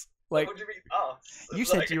us? Like, what do you mean us? You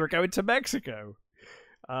said you were going to Mexico."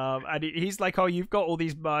 And he's like, "Oh, you've got all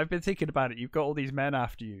these. I've been thinking about it. You've got all these men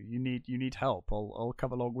after you. You need help. I'll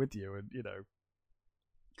come along with you." And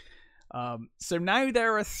so now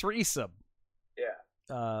they're a threesome. Yeah.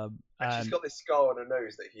 And she's And got this scar on her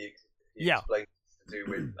nose that he explains to do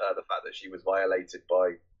with the fact that she was violated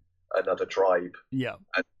by another tribe. yeah.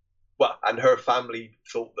 And her family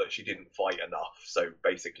thought that she didn't fight enough, so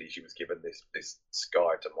basically she was given this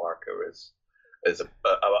scar to mark her as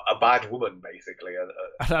a bad woman, basically. And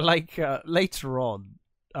I like later on,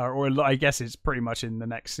 or I guess it's pretty much in the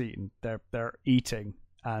next scene. They're eating,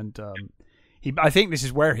 and I think this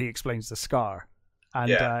is where he explains the scar,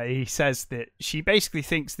 and he says that she basically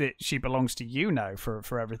thinks that she belongs to you now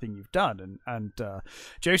for everything you've done, and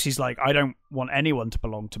Josie's like, I don't want anyone to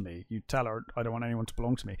belong to me. You tell her I don't want anyone to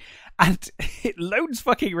belong to me, and Lone's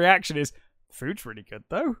fucking reaction is, food's really good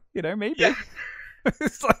though, maybe. Yeah.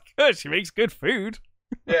 It's like, oh, she makes good food.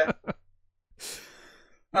 Yeah. And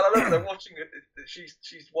I love they're watching it.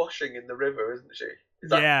 She's washing in the river, isn't she?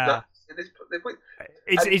 It's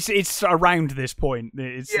around this point.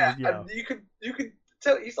 And you can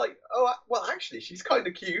tell he's like, oh, well, actually, she's kind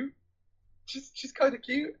of cute. She's kind of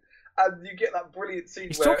cute, and you get that brilliant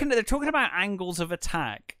scene. They're talking about angles of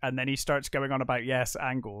attack, and then he starts going on about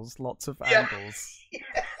angles, lots of angles,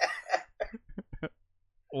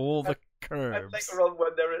 all the curves. And later on,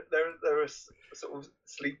 when they're sort of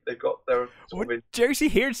asleep, they've got their Josie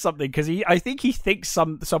hears something because I think he thinks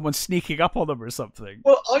someone's sneaking up on them or something.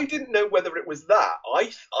 Well, I didn't know whether it was that.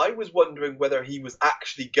 I was wondering whether he was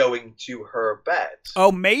actually going to her bed.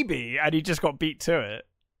 Oh, maybe, and he just got beat to it.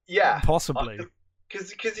 Yeah, possibly.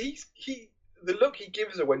 Because the look he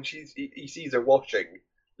gives her when he sees her watching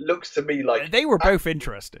looks to me like they were both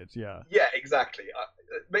interested. Yeah. Yeah, exactly.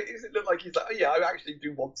 Makes it look like he's like, oh, yeah, I actually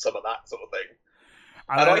do want some of that sort of thing.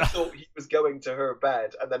 And I thought he was going to her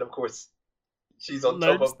bed, and then of course she's on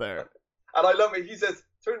top of there. And I love it. He says,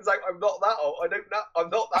 "Turns out I'm not that old. I'm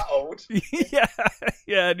not that old."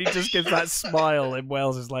 yeah, and he just gives that smile, and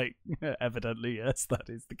Wales is like, evidently, yes, that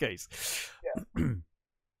is the case. Yeah. And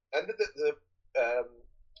the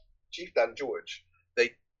Chief Dan George,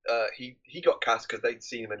 he got cast because they'd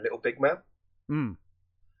seen him in Little Big Man. Mm.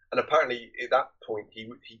 And apparently, at that point, he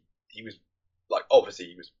was like, obviously, I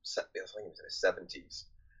think he was in his 70s,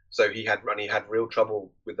 so he had real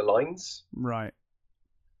trouble with the lines. Right.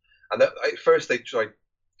 And at first, they tried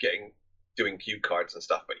doing cue cards and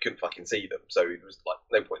stuff, but he couldn't fucking see them, so it was like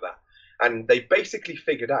no point in that. And they basically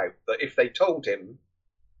figured out that if they told him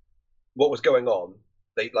what was going on,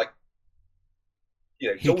 they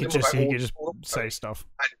he could just say stuff.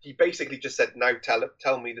 And he basically just said, "Now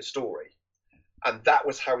tell me the story." And that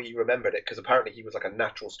was how he remembered it, because apparently he was like a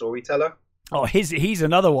natural storyteller. Oh, he's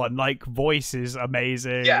another one. Like, voice is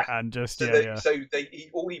amazing, and just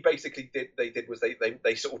all he basically did was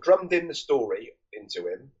they sort of drummed in the story into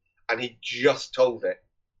him, and he just told it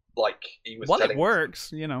like he was. Well, it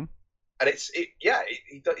works, And it's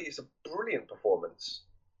a brilliant performance.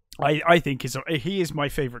 I think he is my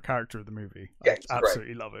favorite character of the movie. Yeah, I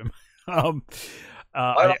absolutely love him.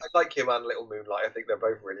 I like him and Little Moonlight. I think they're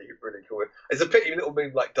both really, really cool. It's a pity Little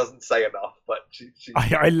Moonlight doesn't say enough, but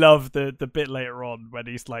I love the bit later on when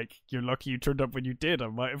he's like, "You're lucky you turned up when you did. I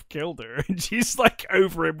might have killed her," and she's like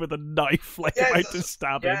over him with a knife, like about to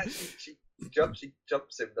stab him. She jumps him,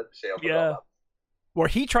 doesn't she? Or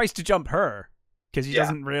he tries to jump her because he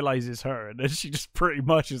doesn't realize it's her, and then she just pretty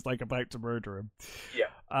much is like about to murder him. Yeah.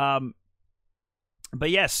 But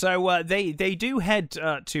yes, so they do head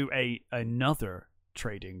to another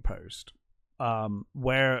trading post,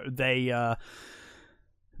 where they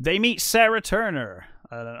meet Sarah Turner,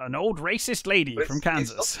 an old racist lady from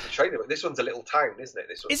Kansas. This one's a little town, isn't it?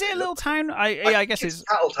 Is it a little town? I guess it's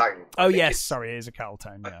cattle town. Oh yes, sorry, it is a cattle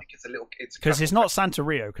town. Yeah, I think it's a little. Because it's not Santa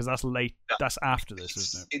Rio, because that's late. No, that's after this,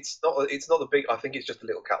 isn't it? It's not the big. I think it's just a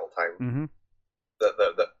little cattle town. Mm-hmm.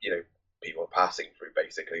 That people are passing through.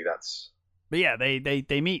 Basically, that's. But yeah,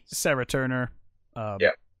 they meet Sarah Turner,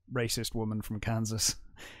 racist woman from Kansas,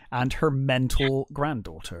 and her mental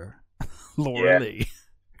granddaughter, Laura Lee,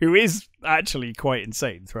 who is actually quite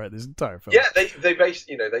insane throughout this entire film. Yeah, they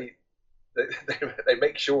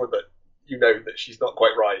make sure that that she's not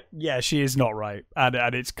quite right. Yeah, she is not right, and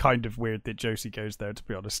it's kind of weird that Josie goes there, to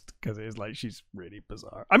be honest, because it is like she's really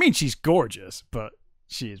bizarre. I mean, she's gorgeous, but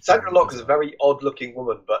she is. Sandra Locke is a very odd-looking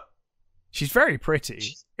woman, but. She's very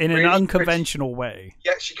pretty in an unconventional way.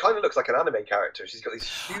 Yeah, she kind of looks like an anime character. She's got these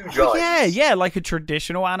huge eyes. Yeah, like a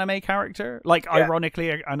traditional anime character. Like, ironically,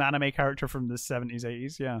 an anime character from the 70s,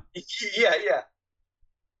 80s, yeah.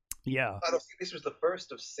 Yeah. I don't think this was the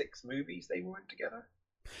first of 6 movies they weren't together.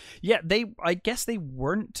 Yeah, I guess they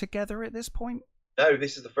weren't together at this point. No,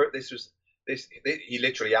 this is the first. He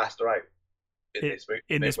literally asked her out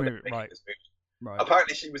in this movie. Right.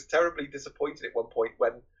 Apparently, she was terribly disappointed at one point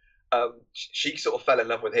when. She sort of fell in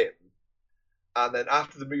love with him, And then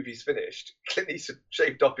after the movie's finished, Clint Eastwood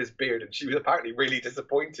shaved off his beard, and she was apparently really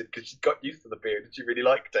disappointed because she got used to the beard and she really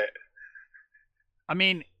liked it. I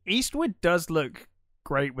mean, Eastwood does look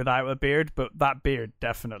great without a beard, but that beard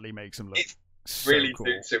definitely makes him look so really cool.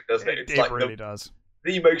 Suits him, doesn't it? It's It like really does.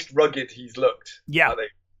 The most rugged he's looked. Yeah.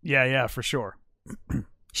 Yeah, for sure.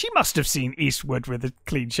 She must have seen Eastwood with a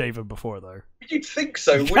clean shaven before, though. You'd think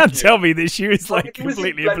so, You can't tell me that she was like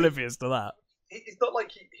completely oblivious to that. It's not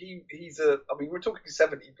like he's a. I mean, we're talking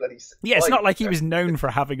 70 bloody. Yeah, it's not like he was known for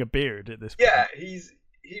having a beard at this point. Yeah, he's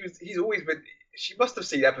always been. She must have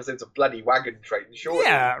seen episodes of bloody Wagon Train, surely.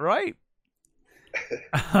 Yeah, right.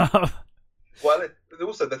 Well,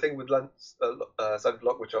 also the thing with Sandra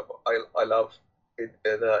Locke, which I love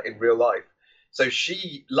in real life. So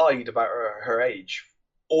she lied about her age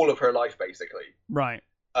all of her life, basically. Right.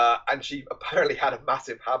 And she apparently had a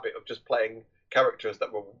massive habit of just playing characters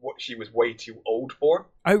that were what she was way too old for.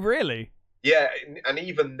 Oh, really? Yeah, and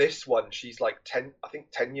even this one, she's like 10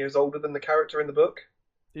 years older than the character in the book.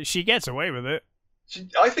 She gets away with it.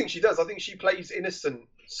 I think she does. I think she plays innocent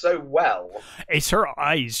so well. It's her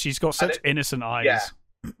eyes. She's got such innocent eyes. Yeah.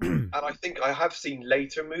 And I think I have seen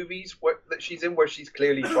later movies that she's in where she's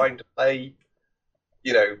clearly trying to play,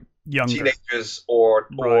 younger teenagers or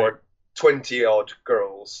 20-odd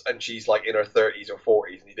girls, and she's like in her 30s or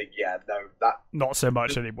 40s, and you think, yeah, no, that... Not so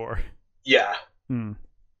much anymore. Yeah.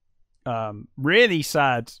 Really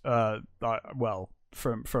sad, well,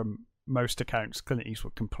 from most accounts, Clint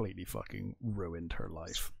Eastwood completely fucking ruined her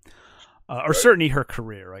life. Or certainly her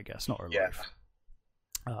career, I guess, not her life.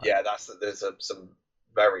 There's some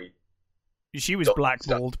very... She was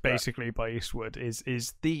blackballed, basically, by Eastwood,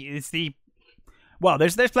 is the... Well,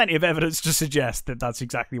 there's plenty of evidence to suggest that that's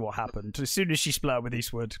exactly what happened. As soon as she split up with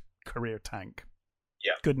Eastwood, career tank.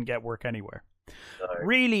 Yeah. Couldn't get work anywhere. No.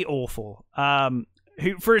 Really awful.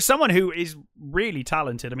 For someone who is really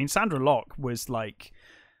talented, I mean, Sandra Locke was like,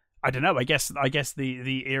 I don't know, I guess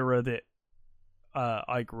the era that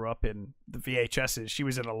I grew up in, the VHSs, she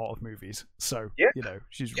was in a lot of movies. So,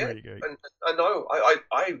 she's really good. And I know,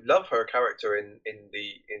 I love her character in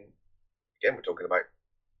again, we're talking about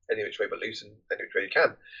Any Which Way But Loose and Any Which Way You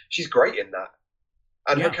Can. She's great in that.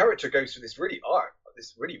 And her character goes through this really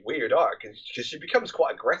weird arc, because she becomes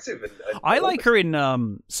quite aggressive. And I like her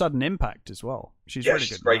in Sudden Impact as well. She's really good.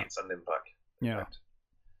 She's great in Sudden Impact. Yeah.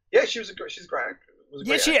 Yeah, she's great.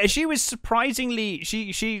 She was surprisingly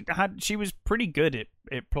she was pretty good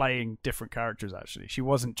at playing different characters. Actually, she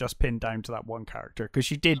wasn't just pinned down to that one character, because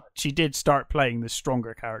she did start playing the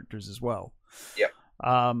stronger characters as well. Yeah.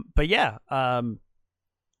 But yeah,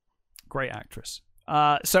 great actress.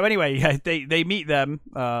 So anyway, they meet them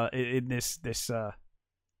in this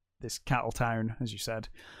cattle town, as you said,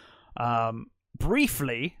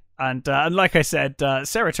 briefly, and like I said,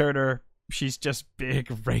 Sarah Turner. She's just big,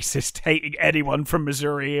 racist, hating anyone from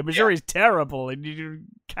Missouri. And Missouri's terrible, and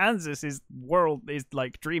Kansas is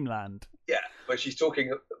like dreamland. Yeah, but she's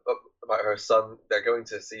talking about her son. They're going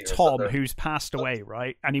to see her Tom, son, who's passed away,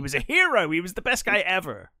 right? And he was a hero. He was the best guy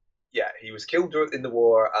ever. Yeah, he was killed in the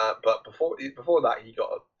war, but before that, he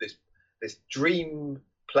got this dream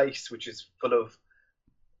place, which is full of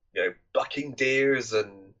bucking deers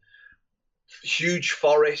and huge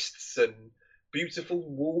forests and beautiful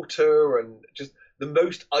water and just the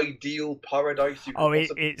most ideal paradise you can possibly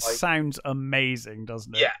find. It sounds amazing,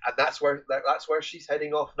 doesn't it? Yeah, and that's where she's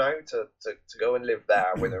heading off now to go and live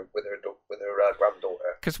there with her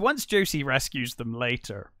granddaughter. Because once Josie rescues them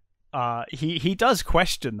later, he does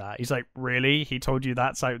question that. He's like, "Really? He told you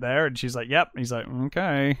that's out there?" And she's like, "Yep." And he's like,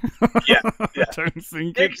 "Okay." Yeah. I don't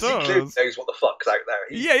think it does. He knows what the fuck's out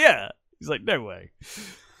there. Yeah. He's like, "No way."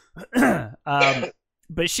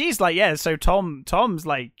 But she's like, yeah. So Tom's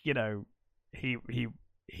like, he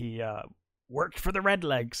worked for the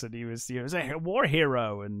Redlegs, and he was a war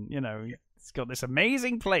hero, and he's got this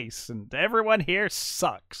amazing place, and everyone here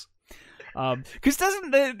sucks. Because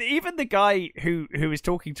even the guy who is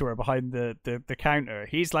talking to her behind the counter,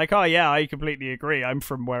 he's like, oh yeah, I completely agree. I'm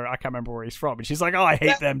from where I can't remember where he's from, and she's like, oh, I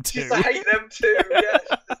hate them too. I hate them too. Yeah,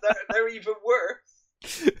 they're even worse.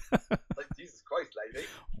 Like, Jesus Christ, lady.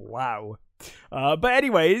 Wow. But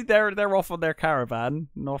anyway, they're off on their caravan,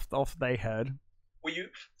 and off they head.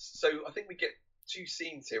 So I think we get two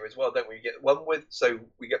scenes here as well, don't we? We get one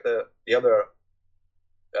we get the other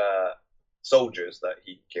soldiers that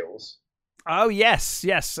he kills. Oh yes.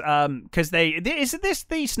 Because isn't this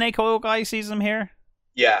the snake oil guy sees them here?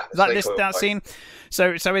 Yeah, is that scene?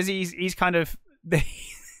 So as he's kind of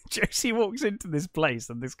Josie walks into this place,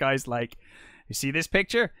 and this guy's like, "You see this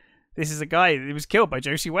picture? This is a guy who was killed by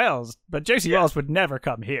Josey Wales, but Josey Wales would never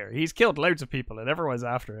come here. He's killed loads of people, and everyone's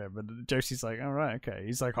after him. And Josey's like, all right, okay.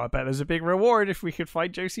 He's like, I bet there's a big reward if we could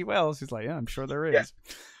find Josey Wales. He's like, yeah, I'm sure there is.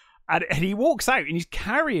 Yeah. And he walks out, and he's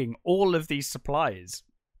carrying all of these supplies.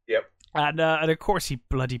 Yep. And of course, he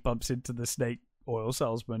bloody bumps into the snake oil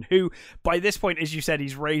salesman, who, by this point, as you said,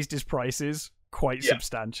 he's raised his prices quite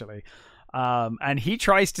substantially. And he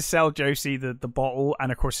tries to sell Josey the bottle,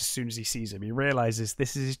 and of course, as soon as he sees him, he realizes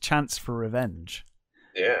this is his chance for revenge.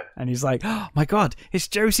 Yeah. And he's like, oh my god, it's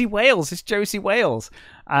Josey Wales, it's Josey Wales.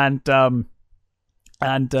 And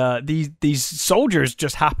these soldiers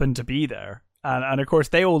just happen to be there. And of course,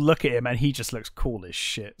 they all look at him, and he just looks cool as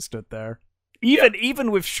shit stood there.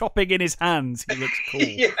 Even with shopping in his hands, he looks cool.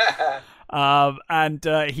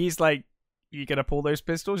 He's like, you gonna pull those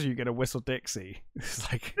pistols? Or you gonna whistle Dixie?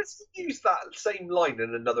 It's like, let's use that same line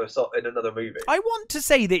in another movie. I want to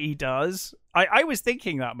say that he does. I was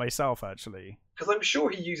thinking that myself, actually, because I'm sure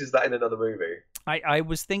he uses that in another movie. I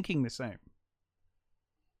was thinking the same.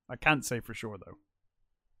 I can't say for sure though.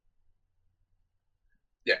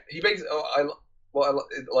 Yeah, he basically. What I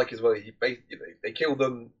like as well. He basically they kill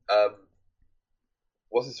them.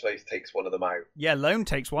 What's his face takes one of them out. Yeah, Lone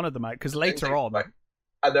takes one of them out because later on.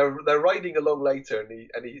 And they're riding along later,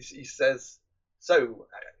 and he says, "So,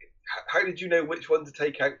 how did you know which one to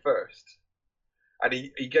take out first?" And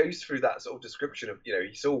he goes through that sort of description of,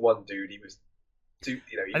 he saw one dude, he was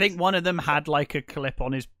I think one of them had like a clip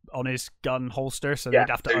on his gun holster, so they'd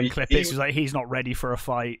have to unclip it. So he's like, he's not ready for a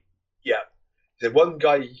fight. Yeah, the one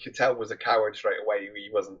guy you could tell was a coward straight away.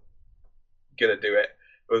 He wasn't gonna do it.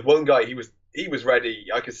 But with one guy, he was ready.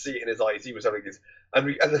 I could see it in his eyes. He was having this.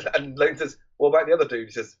 And Lone says, "What about the other dude?"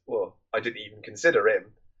 He says, "Well, I didn't even consider him."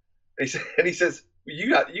 And he says,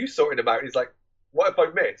 well, "You sorted him out." He's like, "What if I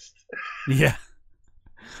missed?" Yeah.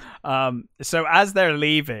 So as they're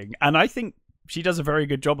leaving, and I think she does a very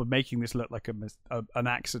good job of making this look like an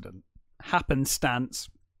accident, happenstance.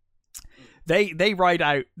 They ride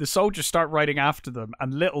out. The soldiers start riding after them,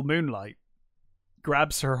 and Little Moonlight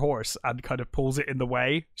grabs her horse and kind of pulls it in the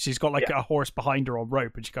way. She's got like a horse behind her on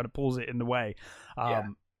rope, and she kind of pulls it in the way.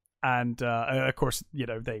 And of course,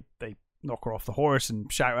 they knock her off the horse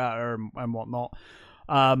and shout at her and whatnot.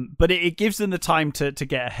 But it gives them the time to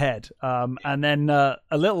get ahead. And then a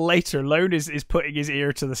little later, Lone is putting his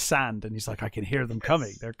ear to the sand, and he's like, I can hear them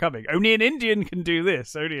coming. They're coming. Only an Indian can do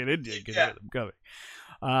this. Only an Indian can hear them coming.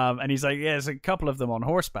 And he's like, yeah, there's a couple of them on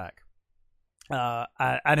horseback.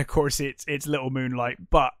 And of course it's Little Moonlight,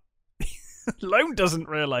 but Lone doesn't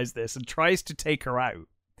realize this and tries to take her out.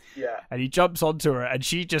 Yeah. And he jumps onto her, and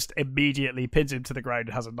she just immediately pins him to the ground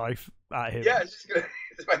and has a knife at him. Yeah, she's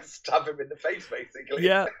about to stab him in the face, basically.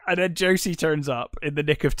 Yeah, and then Josey turns up in the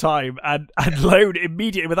nick of time, and Lone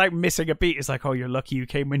immediately, without missing a beat, is like, "Oh, you're lucky you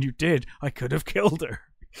came when you did. I could have killed her."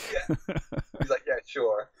 Yeah. He's like, "Yeah,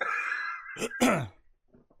 sure."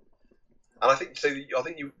 And I think so. I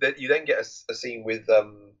think you then get a scene with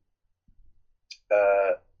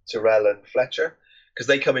Terrell and Fletcher, because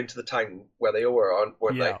they come into the town where they all were,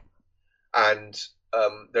 weren't they? And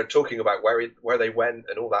they're talking about where they went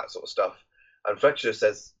and all that sort of stuff. And Fletcher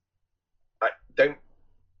says, "Don't."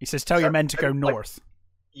 He says, "Tell your men to go north."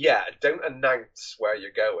 Don't announce where you're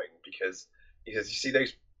going, because he says, "You see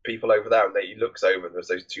those people over there?" And he looks over, and there's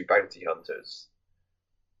those two bounty hunters.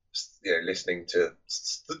 Listening to,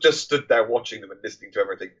 just stood there watching them and listening to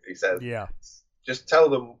everything he says. Yeah. Just tell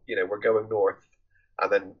them, we're going north,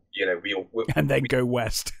 and then, we'll go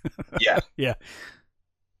west. Yeah. Yeah.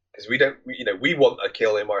 Because we don't, we want to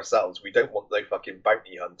kill him ourselves. We don't want no fucking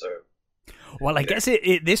bounty hunter. Well, I guess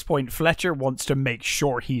at this point, Fletcher wants to make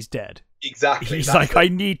sure he's dead. Exactly. He's like, I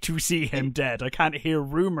need to see him dead. I can't hear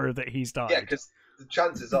rumor that he's died. Yeah, because the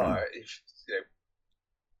chances are,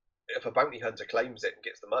 if a bounty hunter claims it and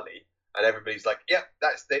gets the money, and everybody's like, "Yeah,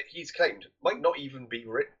 that's it, he's claimed," might not even be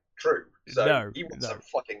true. So he wants to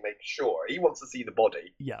fucking make sure. He wants to see the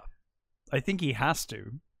body. Yeah, I think he has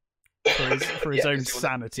to for his own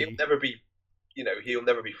sanity. He'll never be, he'll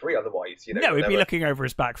never be free otherwise. No, he'd be looking over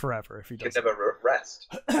his back forever if he doesn't. He can never rest.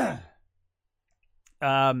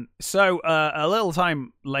 So a little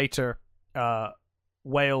time later,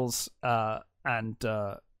 Wales and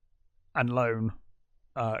Lone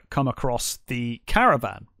come across the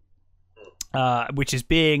caravan, which is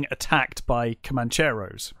being attacked by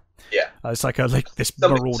Comancheros. Yeah, it's like this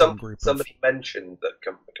marauding group. Somebody mentioned that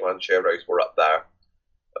Comancheros were up there,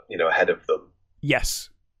 ahead of them. Yes,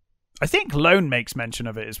 I think Lone makes mention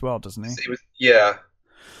of it as well, doesn't he?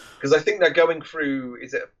 Because I think they're going through.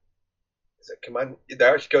 Is it Comanche?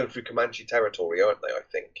 They're actually going through Comanche territory, aren't they? I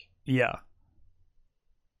think. Yeah.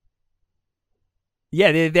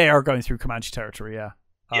 Yeah, they are going through Comanche territory. Yeah.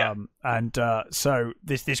 Yeah. So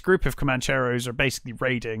this group of Comancheros are basically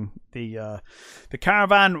raiding the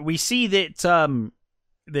caravan. We see that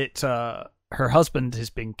her husband has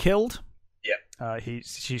been killed. Yeah.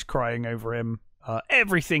 She's crying over him.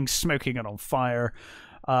 Everything's smoking and on fire.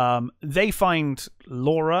 They find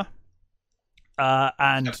Laura,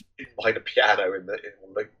 and behind a piano in the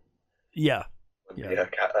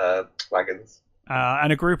wagons.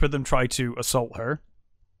 And a group of them try to assault her.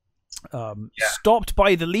 Stopped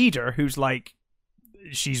by the leader, who's like,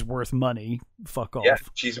 she's worth money. Fuck off. Yeah,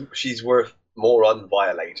 she's worth more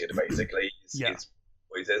unviolated, basically. Is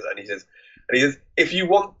what he says, and he says, if you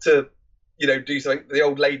want to, do something, the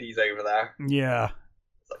old ladies over there. Yeah.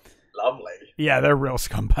 It's like, lovely. Yeah, they're real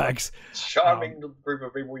scumbags. Charming group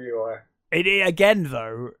of people you are. Again,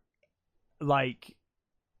 though, like,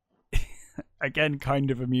 again, kind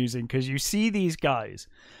of amusing, because you see these guys.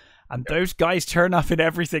 And those guys turn up in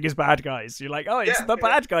everything as bad guys. You're like, oh, it's the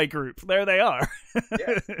bad guy group. There they are.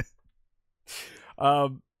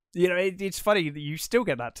 It's funny that you still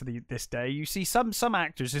get that to this day. You see some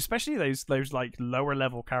actors, especially those like lower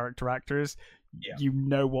level character actors. Yeah. You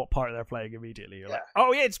know what part they're playing immediately. You're like,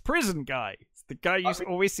 oh yeah, it's prison guy. It's the guy you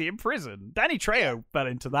always see in prison. Danny Trejo fell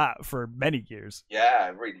into that for many years. Yeah,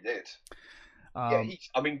 it really did. Danny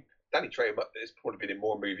Trejo has probably been in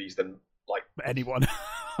more movies than like anyone.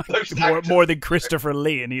 more than Christopher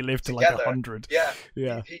Lee, and he lived to like 100. Yeah.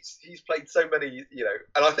 He's played so many,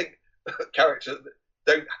 and I think characters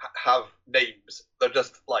don't have names. They're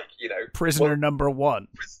just like, prisoner number one.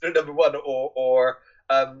 Prisoner number one, or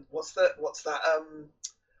what's the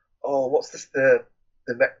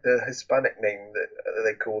Hispanic name that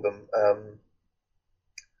they call them?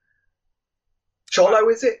 Cholo,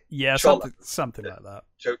 is it? Yeah, Cholo. something like that.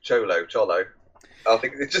 Cholo. I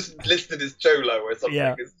think it's just listed as Cholo or something.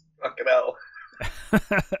 Yeah. It's fucking hell.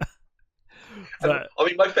 My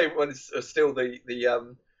favourite one is still the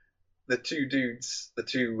two dudes, the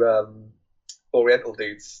two Oriental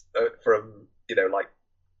dudes from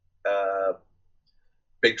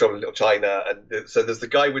Big Trouble in Little China, and so there's the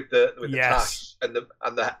guy with the tash and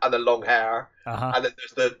the long hair, and then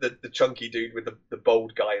there's the chunky dude with the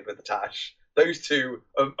bold guy with the tash. Those two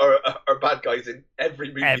are bad guys in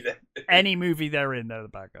every movie. Any movie they're in, they're the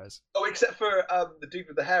bad guys. Oh, except for the dude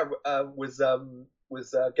with the hair was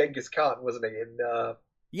Genghis Khan, wasn't he? In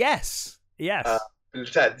yes.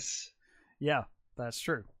 Intense. Yeah, that's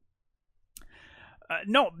true.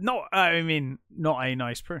 Not a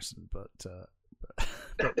nice person, but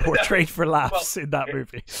portrayed for laughs in that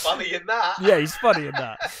movie. Funny in that. Yeah, he's funny in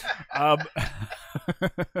that.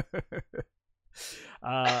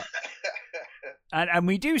 And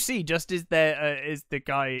we do see, just as the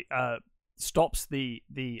guy stops the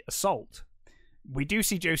assault, we do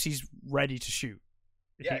see Josey's ready to shoot.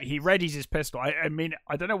 Yeah, he readies his pistol. I mean,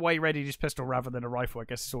 I don't know why he readied his pistol rather than a rifle. I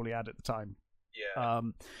guess it's all he had at the time. Yeah.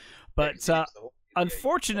 But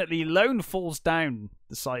unfortunately, Lone falls down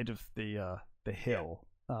the side of the hill.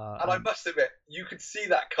 And I must admit, you could see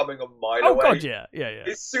that coming a mile away. Oh god, yeah.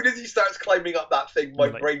 As soon as he starts climbing up that thing, my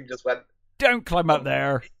brain just went, "Don't climb up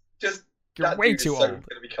there. You're way too old. Going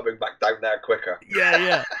to be coming back down there quicker."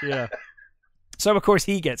 Yeah. So of course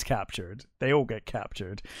he gets captured. They all get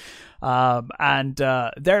captured, and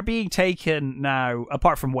they're being taken now.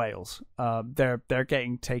 Apart from Wales, they're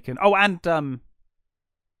getting taken. Oh, and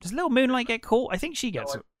does Little Moonlight get caught? I think she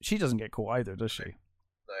gets. No, she doesn't get caught either, does she?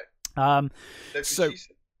 No. So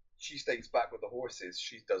she stays back with the horses.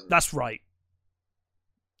 She doesn't. That's right.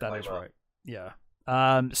 That is right. Yeah.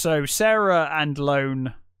 So Sarah and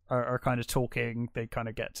Lone are kind of talking. They kind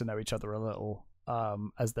of get to know each other a little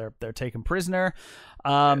as they're taken prisoner.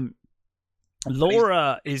 Laura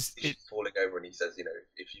is falling over, and he says,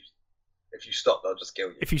 if you stop, they'll just kill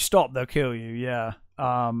you. If you stop, they'll kill you. Yeah.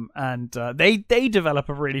 And they develop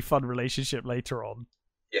a really fun relationship later on.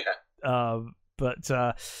 Yeah. But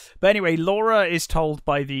anyway, Laura is told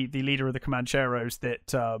by the leader of the Comancheros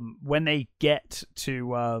that when they get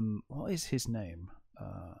to what is his name?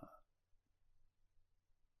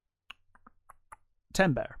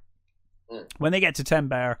 Tembear. When they get to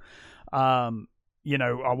Tembear, I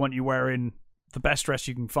want you wearing the best dress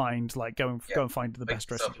you can find. Like go and find the best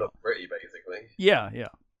dress. Look pretty, basically. Yeah.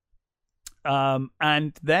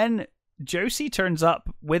 And then Josey turns up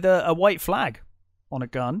with a white flag on a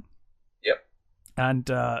gun. And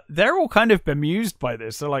they're all kind of bemused by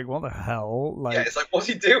this. They're like, what the hell? Like, it's like, what's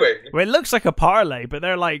he doing? Well, it looks like a parlay, but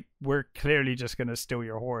they're like, we're clearly just going to steal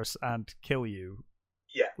your horse and kill you.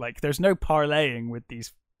 Yeah. Like, there's no parlaying with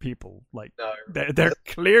these people. Like, No, they're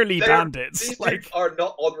clearly bandits. These like, dudes are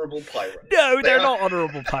not honourable pirates. No, they're not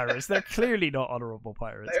honourable pirates. They're clearly not honourable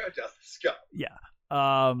pirates. They are just scum. Yeah.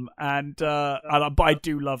 But I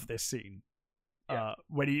do love this scene.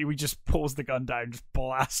 When he just pulls the gun down, just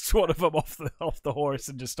blasts one of them off the horse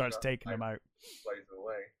and just starts taking them out. Blows them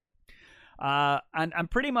away.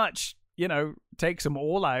 And pretty much, takes them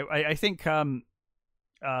all out. I think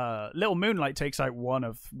Little Moonlight takes out one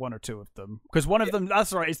or two of them, because one of them,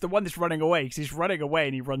 that's right, it's the one that's running away, because he's running away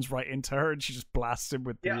and he runs right into her and she just blasts him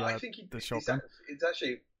with I think the shotgun. It's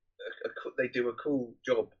actually they do a cool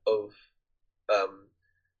job of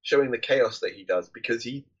showing the chaos that he does, because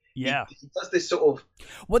he does this sort of.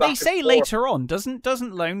 Well, they say later on, doesn't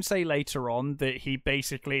Lone say later on that he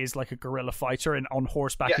basically is like a guerrilla fighter, and on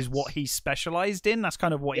horseback is what he's specialized in. That's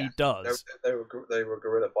kind of what he does. They were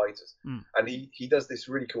guerrilla fighters, and he does this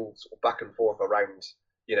really cool sort of back and forth around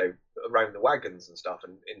the wagons and stuff,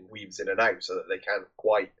 and weaves in and out so that they can't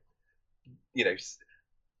quite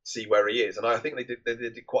see where he is. And I think they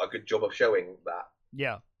did quite a good job of showing that.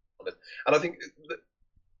 Yeah, and I think.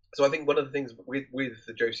 So I think one of the things with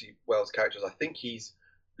the Josey Wales characters, I think he's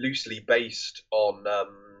loosely based on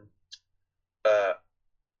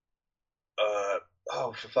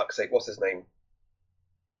oh, for fuck's sake, what's his name?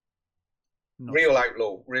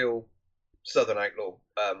 Real Southern outlaw.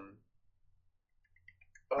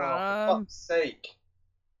 For fuck's sake.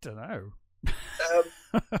 Don't know.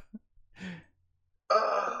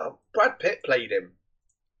 Brad Pitt played him.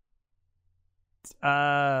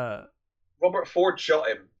 Robert Ford shot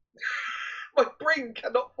him. My brain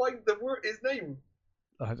cannot find his name.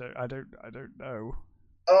 I don't know.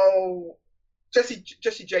 Oh, Jesse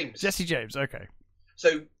James. Jesse James. Okay.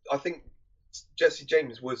 So I think Jesse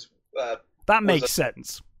James was. That makes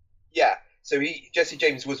sense. Yeah. So Jesse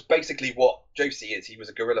James was basically what Josey is. He was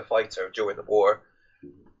a guerrilla fighter during the war,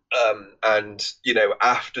 and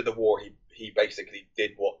after the war, he basically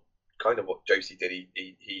did what Josey did.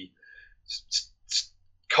 He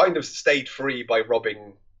kind of stayed free by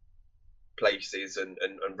robbing places and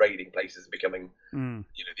raiding places, becoming the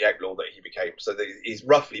outlaw that he became. So he's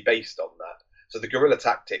roughly based on that. So the guerrilla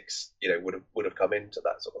tactics would have come into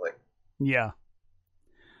that sort of thing. Yeah.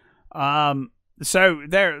 So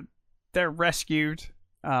they're rescued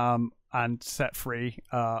and set free.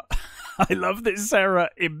 I love that Sarah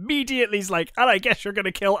immediately is like, and I guess you're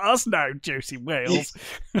gonna kill us now, Josey Wales.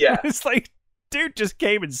 Yeah. It's like, dude just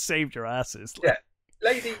came and saved your asses. Yeah.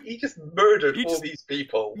 Lady, he just murdered all these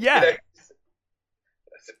people. Yeah.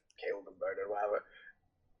 Killed and murdered,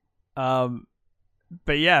 whatever.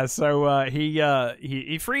 But yeah, so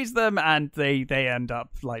he frees them, and they end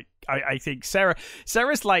up like, I think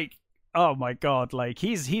Sarah's like, oh my god, like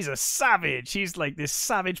he's a savage. He's like this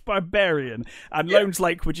savage barbarian. And Lone's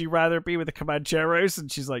like, would you rather be with the Comancheros?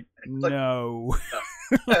 And she's like, no.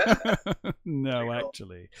 No,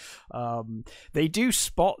 actually. They do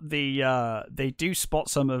spot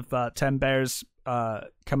some of Ten Bear's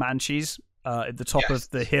Comanches at the top of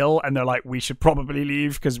the hill, and they're like, we should probably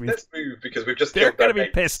leave let's move because we've just they're gonna be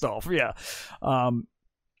pissed off. Yeah.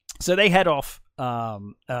 So they head off,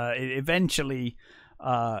 eventually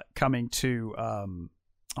coming to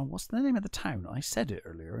what's the name of the town? I said it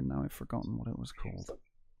earlier and now I've forgotten what it was called.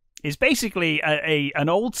 It's basically an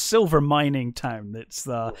old silver mining town that's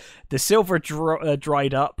the silver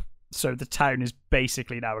dried up, so the town is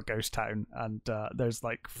basically now a ghost town, and there's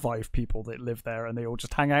like 5 people that live there, and they all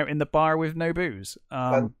just hang out in the bar with no booze.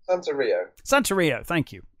 Santa Rio,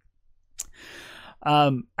 thank you.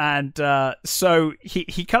 So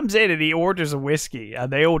he comes in and he orders a whiskey,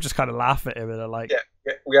 and they all just kind of laugh at him and are like,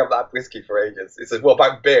 yeah, we have that whiskey for ages. He says, what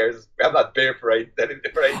about beers? We have that beer for ages.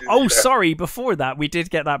 Oh, sorry, before that we did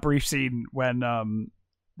get that brief scene when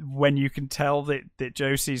you can tell that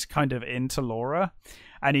Josey's kind of into Laura,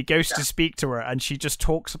 and he goes to speak to her, and she just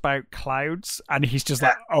talks about clouds, and he's just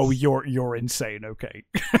like, oh, you're insane, okay.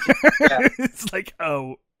 It's like,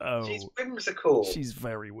 oh, she's whimsical. She's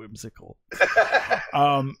very whimsical.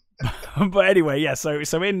 But anyway, yeah. So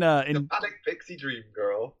in the panic pixie dream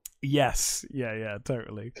girl. Yes, yeah,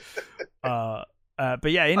 totally. But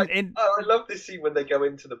yeah, I love this scene when they go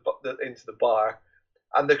into the bar,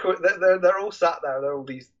 and they're all sat there. They're all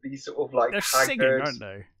these sort of like they're singing, aren't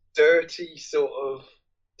they? Dirty sort of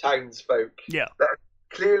townsfolk. Yeah, they're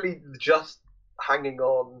clearly just hanging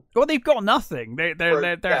on. Well, they've got nothing. They're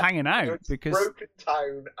hanging out because broken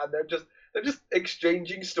town, and they're just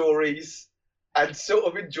exchanging stories and sort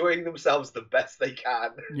of enjoying themselves the best they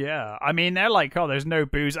can. Yeah, I mean, they're like, oh, there's no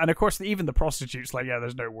booze, and of course, even the prostitutes like, yeah,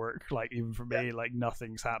 there's no work. Like, even for me, like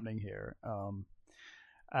nothing's happening here.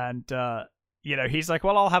 And he's like,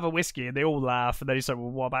 well, I'll have a whiskey, and they all laugh, and then he's like,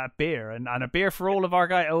 well, what about a beer? And a beer for all of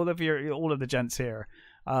our all of the gents here.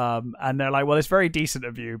 And they're like, well, it's very decent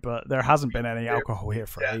of you, but there hasn't been any alcohol here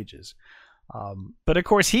for ages. But of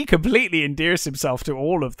course, he completely endears himself to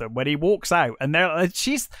all of them when he walks out, and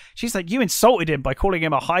she's like, you insulted him by calling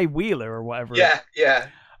him a high wheeler or whatever. Yeah.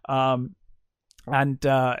 And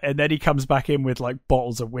then he comes back in with like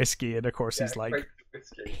bottles of whiskey, and of course he's like,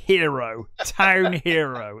 hero, town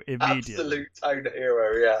hero, immediately. Absolute town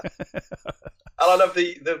hero, yeah. And I love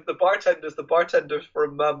the bartenders. The bartender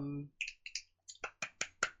from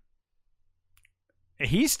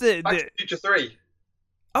he's Back to the Future 3.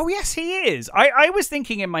 Oh yes, he is. I was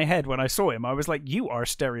thinking in my head when I saw him, I was like, you are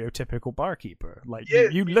stereotypical barkeeper. Like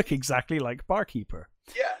you look exactly like barkeeper.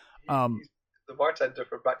 Yeah. He's the bartender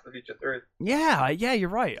from Back to the Future 3. Yeah, you're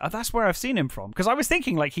right. That's where I've seen him from. Because I was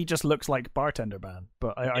thinking like he just looks like Bartender Man,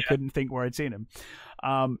 but I couldn't think where I'd seen him.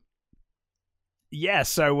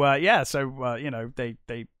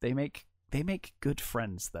 They make good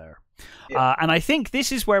friends there. Yeah. And I think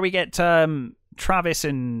this is where we get Travis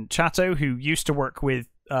and Chato, who used to work with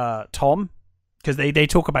Tom. Because they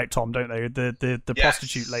talk about Tom, don't they? The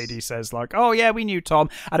prostitute lady says like, "Oh yeah, we knew Tom,"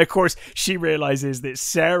 and of course she realizes that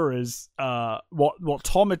Sarah's what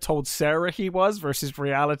Tom had told Sarah he was versus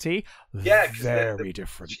reality. Yeah, very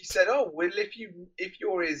different. She said, "Oh well, if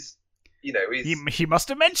you're his, he must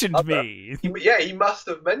have mentioned me." He must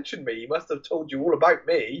have mentioned me. He must have told you all about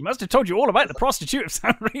me. He must have told you all about the prostitute of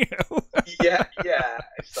San Rio. yeah.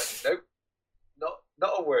 It's like, nope,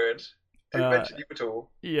 not a word. Didn't mention you at all.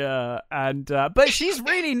 Yeah, and but she's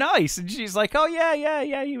really nice, and she's like, "Oh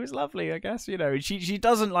yeah, he was lovely, I guess." She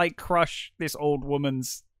doesn't like crush this old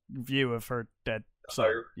woman's view of her dead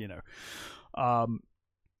son. No,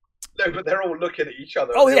 but they're all looking at each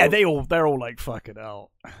other. Oh yeah, they're all like, fucking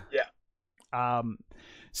hell. Yeah.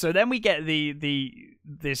 So then we get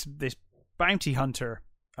this bounty hunter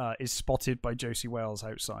is spotted by Josey Wales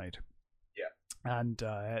outside. Yeah. And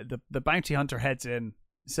the bounty hunter heads in.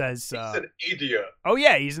 Says he's an idiot. Oh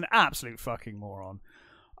yeah, he's an absolute fucking moron.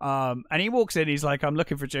 And he walks in, he's like, I'm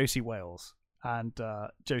looking for Josey Wales. And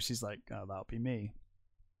Josey's like, oh, that'll be me.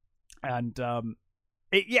 And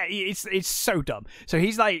it's so dumb. So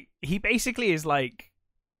he's like, he basically is like,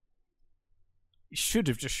 should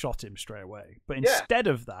have just shot him straight away. But instead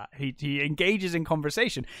of that, he engages in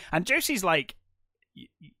conversation. And Josey's like,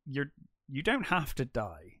 you don't have to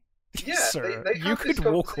die. Yeah, sir, they you could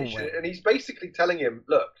walk away, and he's basically telling him,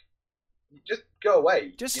 "Look, just go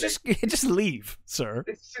away. Just leave, sir.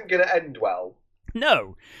 This isn't going to end well."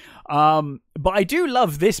 No, but I do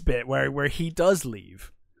love this bit where he does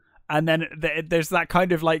leave, and then there's that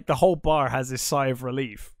kind of like the whole bar has this sigh of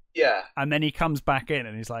relief. Yeah, and then he comes back in,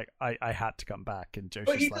 and he's like, "I had to come back," and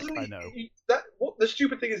Josie's like, "I know." What the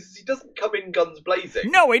stupid thing is he doesn't come in guns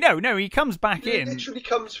blazing. No, he comes back in. He literally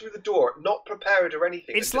comes through the door, not prepared or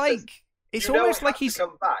anything. It's like says, it's almost like he's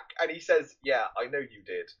come back, and he says, "Yeah, I know you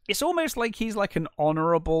did." It's almost like he's like an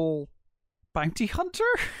honorable bounty hunter.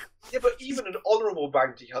 Yeah, but even an honorable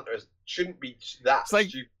bounty hunter shouldn't be that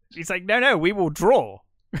stupid. He's like, no, we will draw.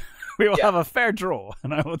 We will have a fair draw,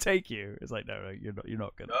 and I will take you. It's like, no, you're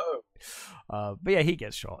not gonna. No. But yeah, he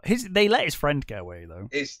gets shot. They let his friend get away though.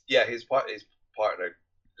 His partner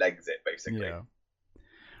legs it basically. Yeah.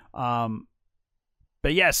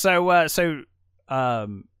 But yeah, so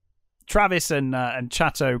Travis and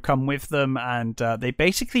Chato come with them, and they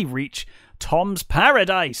basically reach Tom's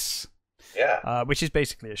paradise. Yeah. Which is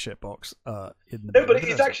basically a shitbox. In the no, but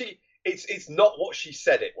it's actually. It's not what she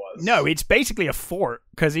said it was. No, it's basically a fort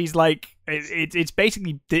because he's like it's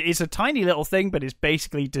basically it's a tiny little thing, but it's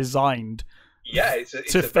basically designed. Yeah,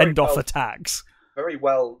 to fend off attacks. Very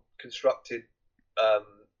well constructed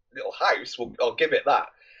little house. I'll give it that.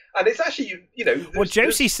 And it's actually what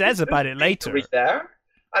Josey says about it later. There,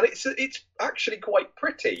 and it's actually quite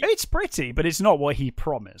pretty. It's pretty, but it's not what he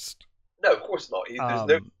promised. No, of course not.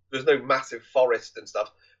 There's no massive forest and stuff,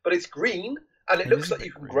 but it's green. And it looks like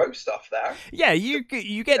you can grow stuff there. Yeah, you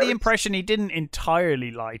get the impression he didn't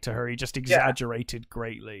entirely lie to her. He just exaggerated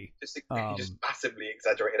greatly. He just massively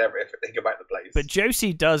exaggerated everything about the place. But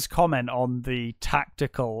Josey does comment on the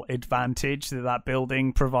tactical advantage that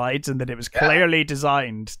building provides, and that it was clearly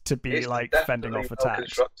designed to be like fending off attacks.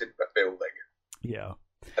 Constructed building. Yeah.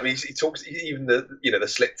 I mean, he talks even the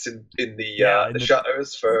slits in the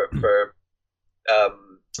shutters for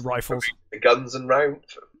rifles, the guns and round.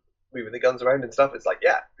 Moving the guns around and stuff. It's like,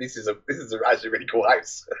 this is actually a really cool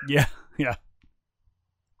house. Yeah.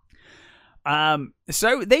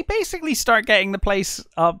 So they basically start getting the place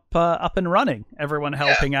up and running. Everyone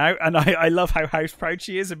helping out, and I love how house proud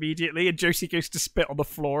she is immediately. And Josie goes to spit on the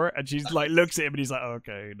floor, and she's like looks at him, and he's like,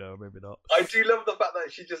 "Okay, no, maybe not." I do love the fact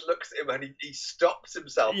that she just looks at him and he stops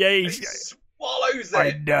himself. Yeah, he swallows it.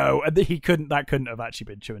 I know, and he couldn't. That couldn't have actually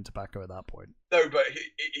been chewing tobacco at that point. No, but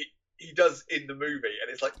he does in the movie, and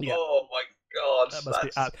it's like, oh my god, that must be.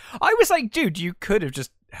 I was like, dude, you could have just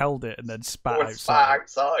held it and then spat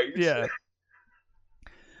outside. Yeah.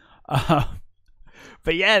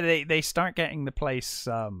 But yeah, they start getting the place,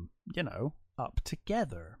 up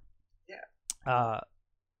together. Yeah.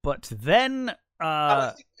 But then,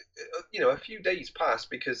 a few days pass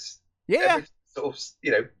because everything sort of,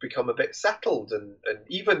 become a bit settled, and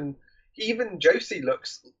even Josie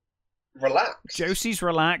looks relaxed. Josie's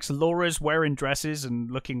relaxed. Laura's wearing dresses and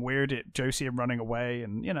looking weird at Josie and running away,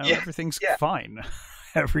 and everything's fine.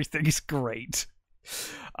 Everything's great.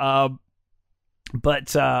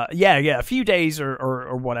 But a few days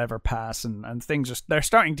or whatever pass, and things they're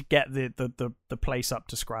starting to get the place up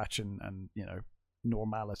to scratch and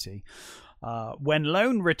normality. When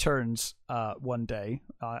Lone returns one day,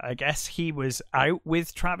 I guess he was out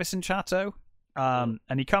with Travis and Chateau, and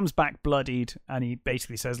he comes back bloodied, and he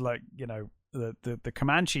basically says, like, the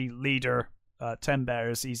Comanche leader, 10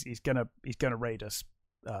 Bears, he's gonna raid us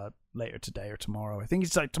later today or tomorrow. I think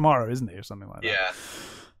it's like tomorrow, isn't it, or something like that. Yeah.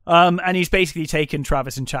 And he's basically taken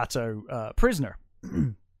Travis and Chateau prisoner.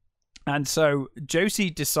 And so Josie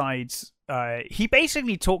decides, he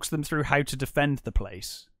basically talks them through how to defend the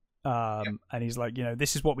place. And he's like,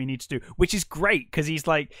 this is what we need to do, which is great, because he's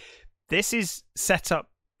like, this is set up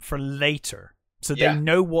for later. So they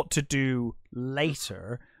know what to do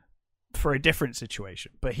later for a different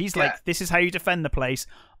situation. But he's like, this is how you defend the place.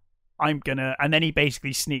 And then he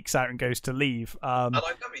basically sneaks out and goes to leave. And I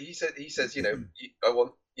love it. He says, I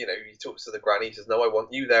want, he talks to the granny. He says, no, I want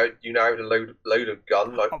you there. You know how to load a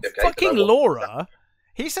gun. Like, okay, fucking Laura.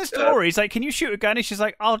 He says to Laura, he's like, can you shoot a gun? And she's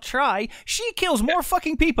like, I'll try. She kills more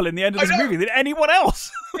fucking people in the end of this movie than anyone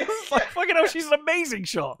else. Like, fucking hell, she's an amazing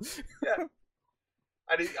shot. Yeah.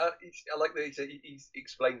 And I like that he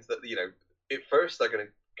explains that, at first they're going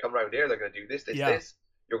to come around here, they're going to do this.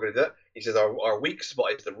 You're going to do that. He says, our weak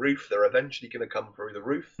spot is the roof. They're eventually going to come through the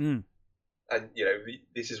roof. And,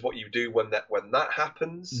 this is what you do when that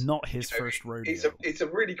happens. Not his first rodeo. It's a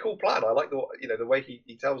really cool plan. I like the way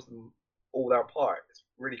he tells them all their part. It's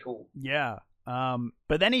really cool. Yeah.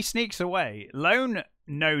 But then he sneaks away. Lone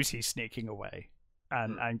knows he's sneaking away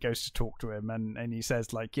and goes to talk to him. And he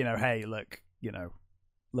says, like, hey,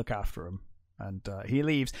 look after him. And he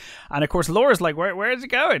leaves. And of course, Laura's like, where is he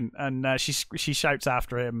going? And she shouts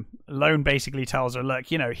after him. Lone basically tells her, look,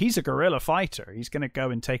 he's a guerrilla fighter. He's going to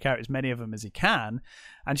go and take out as many of them as he can.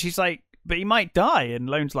 And she's like, but he might die. And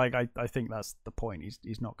Lone's like, I think that's the point.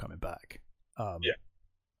 He's not coming back.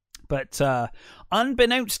 But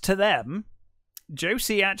unbeknownst to them,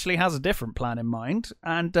 Josie actually has a different plan in mind.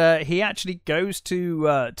 And he actually goes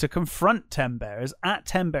to confront 10 Bears at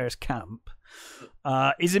 10 Bears camp.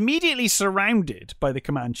 Is immediately surrounded by the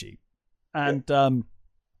Comanche, and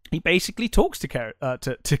he basically talks to Care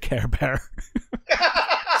Bear.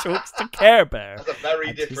 Talks to Care Bear. That's a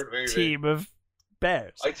very different movie. Team of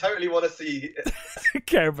bears. I totally want to see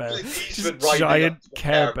Care Bear, giant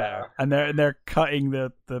Care Bear, and they're cutting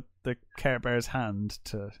the Care Bear's hand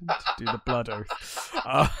to do the blood oath.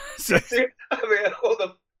 So I mean, all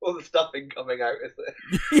the stuffing coming out, is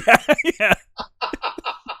it? Yeah.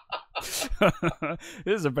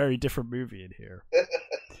 This is a very different movie in here.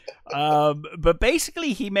 But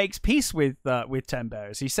basically he makes peace with 10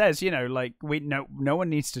 Bears. He says, no one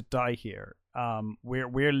needs to die here.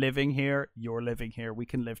 We're living here, you're living here, we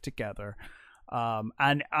can live together.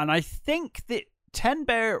 And I think that 10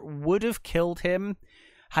 Bear would have killed him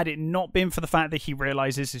had it not been for the fact that he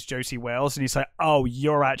realizes it's Josey Wales, and he's like, oh,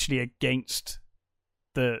 you're actually against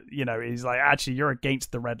he's like, actually, you're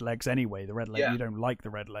against the Redlegs anyway. The Redlegs, you don't like the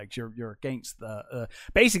Redlegs. You're against the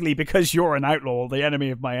basically because you're an outlaw, the enemy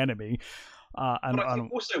of my enemy. And I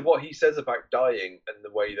think also what he says about dying and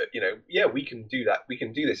the way that we can do that. We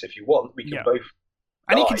can do this if you want. We can both.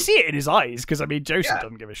 And you can see it in his eyes because Josie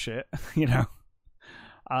doesn't give a shit,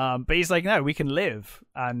 But he's like, no, we can live.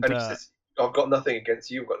 And he says, I've got nothing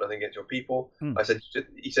against you. I've got nothing against your people.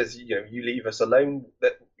 He says, you leave us alone.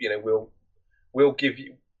 That we'll give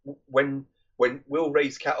you when we'll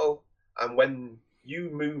raise cattle, and when you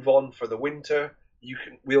move on for the winter,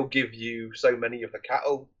 we'll give you so many of the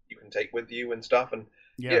cattle you can take with you and stuff. And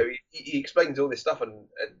he explains all this stuff, and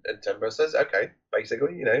Timber says, okay,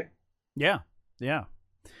 basically,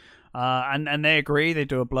 and they agree. They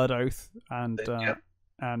do a blood oath, and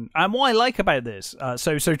And what I like about this,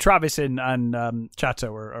 so Travis and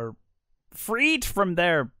Chato are freed from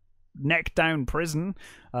their neck down prison.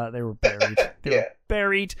 They were buried. They were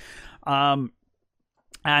buried. And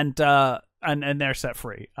they're set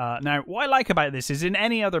free. Now, what I like about this is in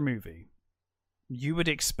any other movie, you would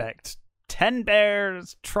expect 10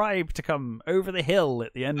 bears tribe to come over the hill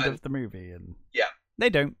at the end of the movie, and they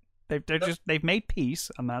don't. They've made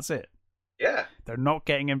peace, and that's it. Yeah, they're not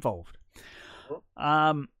getting involved.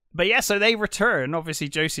 But yeah, so they return. Obviously,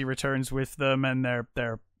 Josey returns with them, and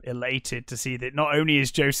they're elated to see that not only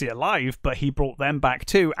is Josey alive, but he brought them back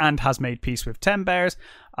too, and has made peace with 10 bears.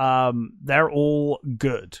 They're all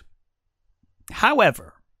good.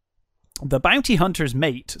 However, the bounty hunter's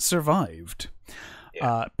mate survived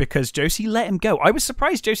because Josey let him go. I was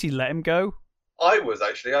surprised Josey let him go. I was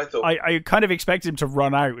actually. I thought I kind of expected him to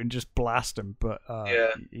run out and just blast him, but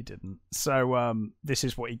he didn't. So this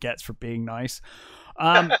is what he gets for being nice.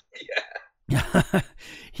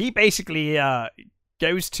 He basically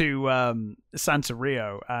goes to Santa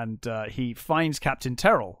Rio and he finds Captain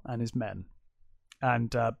Terrell and his men,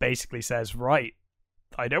 and basically says, "Right,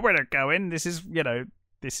 I know where they're going. This is where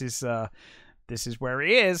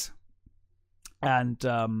he is."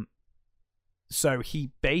 And so he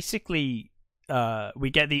basically. We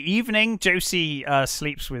get the evening. Josey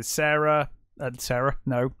sleeps with Laura,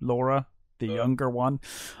 the younger one.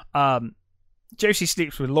 Josey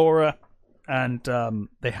sleeps with Laura, and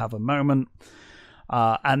they have a moment.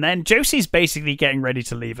 And then Josey's basically getting ready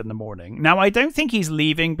to leave in the morning. Now, I don't think he's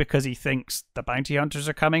leaving because he thinks the bounty hunters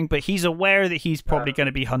are coming, but he's aware that he's probably going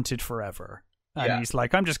to be hunted forever. And he's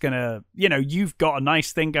like, I'm just going to, you've got a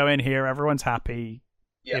nice thing going here. Everyone's happy.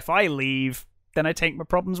 Yeah. If I leave, then I take my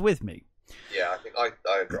problems with me. Yeah, I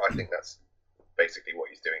think that's basically what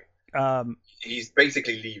he's doing. He's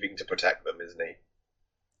basically leaving to protect them, isn't he?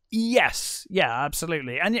 Yes, yeah,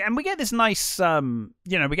 absolutely. And we get this nice,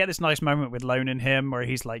 moment with Lone and him where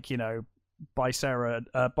he's like, buy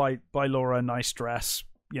Laura a nice dress,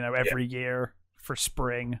 every year for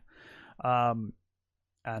spring, and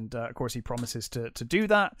of course he promises to do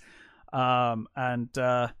that. And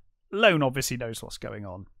Lone obviously knows what's going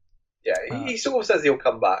on. Yeah, he sort of says he'll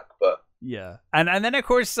come back, but yeah, and then of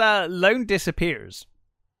course Lone disappears.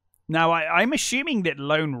 Now I'm assuming that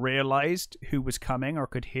Lone realized who was coming or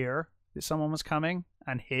could hear that someone was coming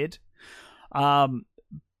and hid. But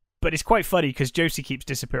it's quite funny because Josey keeps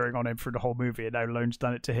disappearing on him through the whole movie, and now Lone's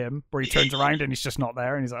done it to him, where he turns around and he's just not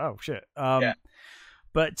there, and he's like, "Oh shit!"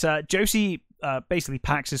 But Josey basically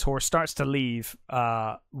packs his horse, starts to leave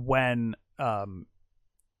when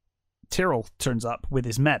Tyrrell turns up with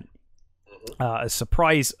his men. A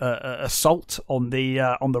surprise assault on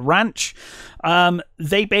the ranch.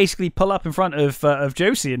 They basically pull up in front of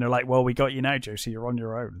Josey, and they're like, "Well, we got you now, Josey. You're on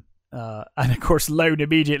your own." And of course, Lone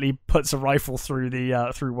immediately puts a rifle through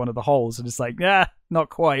through one of the holes, and it's like, "Yeah, not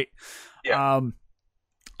quite." Yeah.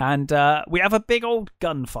 And we have a big old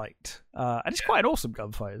gunfight, and it's quite an awesome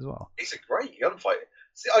gunfight as well. It's a great gunfight.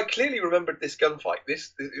 See, I clearly remembered this gunfight.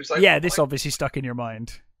 This it was like this obviously stuck in your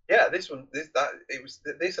mind. Yeah, this and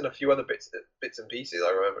a few other bits and pieces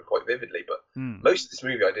I remember quite vividly, but most of this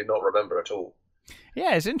movie I did not remember at all.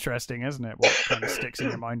 Yeah, it's interesting, isn't it? What kind of sticks in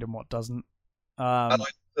your mind and what doesn't. I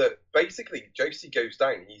like that basically Josey goes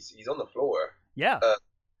down. He's on the floor. Yeah,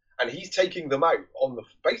 and he's taking them out on the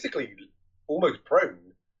basically almost prone.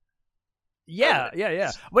 Yeah.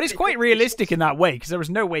 But it's quite realistic in that way because there was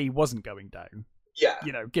no way he wasn't going down. Yeah,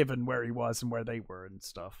 given where he was and where they were and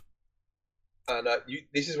stuff. And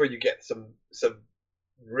this is where you get some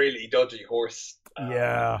really dodgy horse.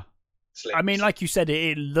 Slips. I mean, like you said,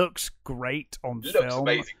 it looks great on film. Looks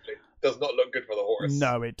amazing. It does not look good for the horse.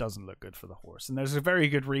 No, it doesn't look good for the horse. And there's a very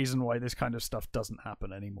good reason why this kind of stuff doesn't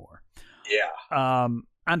happen anymore. Yeah.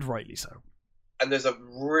 And rightly so. And there's a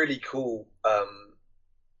really cool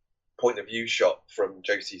point of view shot from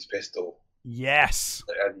Josey's pistol. Yes.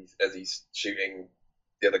 As he's shooting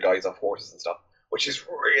the other guys off horses and stuff. Which is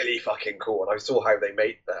really fucking cool, and I saw how they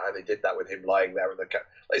did that with him lying there with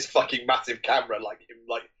this fucking massive camera, like him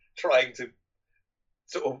trying to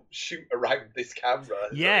sort of shoot around this camera.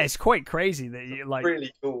 Yeah, it's quite crazy that you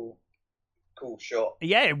really cool shot.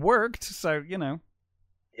 Yeah, it worked. So Yeah,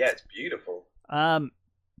 it's beautiful.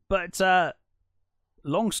 But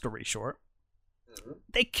long story short,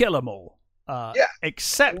 they kill them all.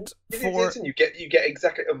 Except for you get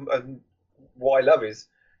exactly. What I love is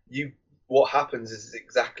what happens is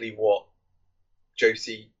exactly what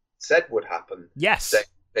Josey said would happen. Yes.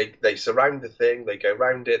 They surround the thing, they go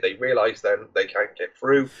around it, they realise then they can't get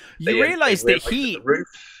through. You realise that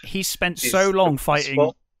he spent so long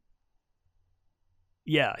fighting.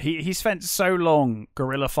 Yeah, he spent so long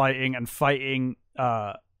guerrilla fighting and fighting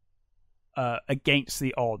against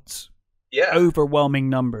the odds, overwhelming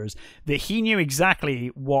numbers, that he knew exactly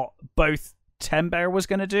what both Tembear was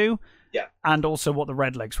going to do, and also what the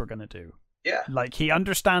Redlegs were going to do. Yeah, like he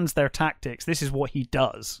understands their tactics. This is what he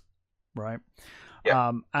does, right?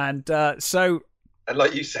 Yeah. And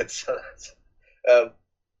like you said,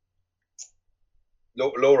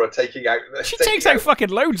 Laura taking out. She takes out fucking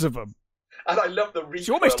loads of them. And I love the recoil.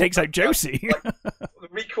 She almost takes out Josey. Like, the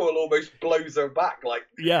recoil almost blows her back, like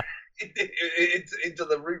into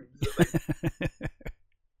the room.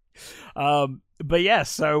 But yeah,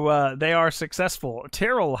 so they are successful.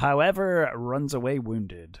 Tyrrell, however, runs away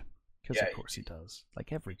wounded. Because of course he does.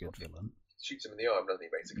 Like every good villain. Shoots him in the arm, doesn't he,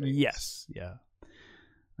 basically? Yes, yeah.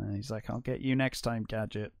 He's like, I'll get you next time,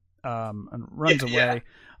 Gadget. And runs away.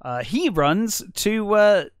 Yeah. He runs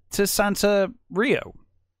to Santa Rio.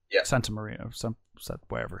 Yeah. Santa Maria,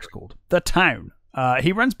 wherever it's called. The town.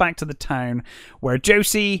 He runs back to the town where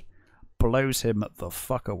Josey blows him the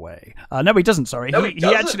fuck away. No, he doesn't, sorry. No, he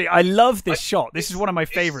actually, I love this shot. This is one of my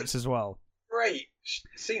favorites as well. Great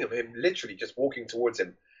scene of him literally just walking towards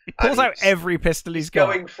him. He pulls out every pistol he's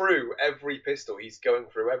got. Going through every pistol. He's going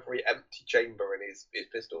through every empty chamber in his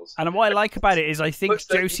pistols. And what I like about it is I think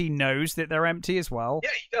Josey knows that they're empty as well. Yeah,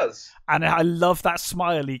 he does. And I love that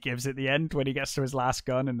smile he gives at the end when he gets to his last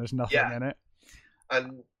gun and there's nothing in it.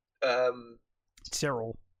 And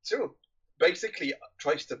Tyrrell basically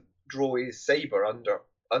tries to draw his saber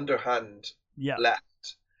underhand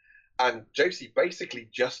left. And Josey basically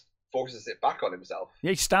just forces it back on himself.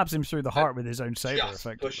 Yeah, he stabs him through the heart with his own saber, just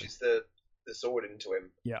effectively. Pushes the sword into him.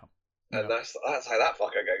 Yeah. And that's how that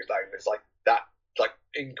fucker goes down. It's like that, like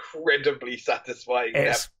incredibly satisfying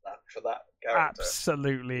death for that character.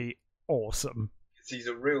 Absolutely awesome. He's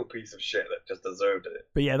a real piece of shit that just deserved it.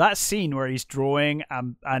 But yeah, that scene where he's drawing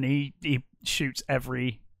and he shoots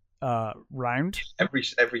every round. Every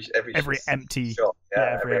empty shot.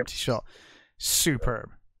 Yeah, every empty shot.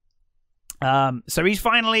 Superb. So he's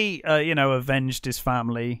finally, avenged his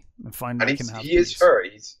family and finally can have. He is hurt.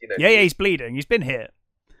 He's bleeding. He's been hit.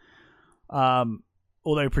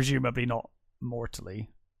 Although presumably not mortally.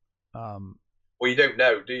 Well, you don't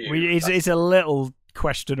know, do you? It's a little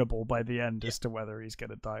questionable by the end as to whether he's going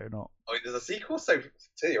to die or not. I mean, there's a sequel, so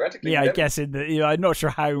theoretically. Yeah, I guess I'm not sure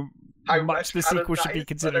how much the sequel should be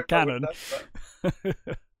considered canon.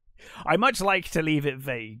 I much like to leave it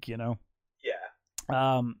vague, Yeah.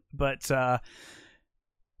 But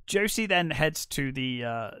Josey then heads to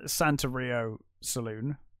the Santa Rio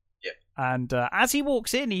saloon. Yeah. And as he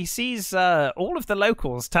walks in, he sees all of the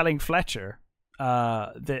locals telling Fletcher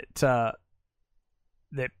that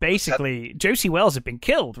basically Josey Wales had been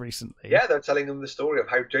killed recently. Yeah, they're telling him the story of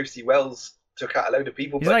how Josey Wales took out a load of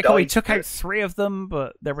people. He's like, he took out 3 of them,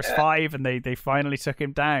 but there was 5, and they finally took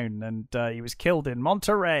him down, and he was killed in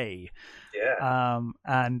Monterey. Yeah.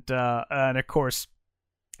 And of course,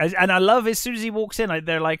 and I love as soon as he walks in,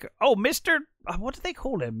 they're like, "Oh, Mr. What do they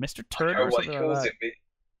call him? Mr. Turner?" I don't know what he calls him.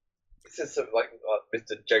 It's just something like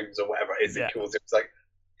Mr. Jones or whatever it is. He calls him. It's like,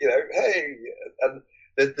 hey, and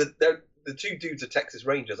the 2 dudes are Texas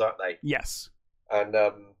Rangers, aren't they? Yes. And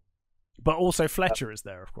but also Fletcher is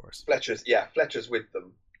there, of course. Fletcher's with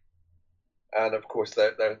them, and of course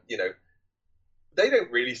they're they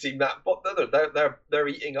don't really seem that bothered. They're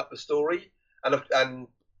eating up the story, and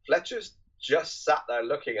Fletcher's just sat there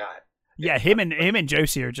looking at it. Yeah, him and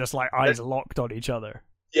Josey are just like eyes locked on each other.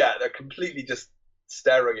 Yeah, they're completely just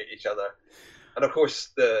staring at each other, and of course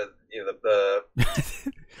the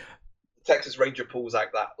Texas Ranger pulls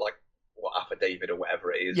out that affidavit or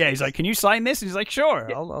whatever it is. Yeah, he's like, "Can you sign this?" And he's like, "Sure,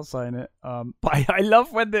 yeah. I'll sign it." But I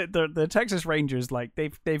love when the Texas Rangers, like,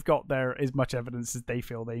 they've got as much evidence as they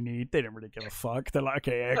feel they need. They don't really give a fuck. They're like,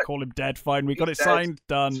 "Okay, call him dead. Fine, we got it signed.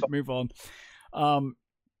 Done. Move on."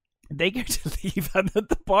 They go to leave, and the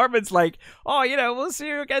department's like, "Oh, we'll see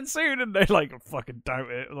you again soon." And they're like, "Fucking doubt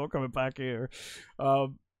it. I'm not coming back here."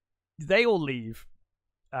 They all leave,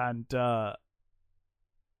 and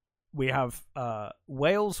we have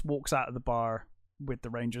Wales walks out of the bar with the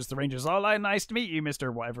Rangers. The Rangers are like, "Nice to meet you,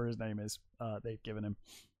 Mr. Whatever his name is." They've given him.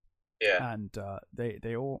 Yeah. And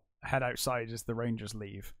they all head outside as the Rangers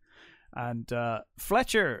leave. And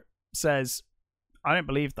Fletcher says, "I don't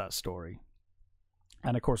believe that story."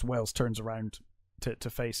 And of course, Wales turns around to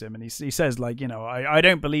face him, and he says, like, I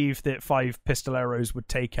don't believe that 5 pistoleros would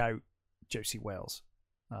take out Josey Wales.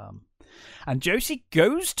 And Josey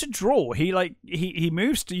goes to draw. He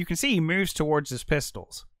moves to, you can see he moves towards his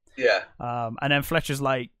pistols. Yeah. And then Fletcher's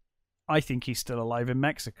like, "I think he's still alive in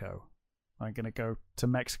Mexico. I'm gonna go to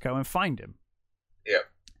Mexico and find him." Yeah.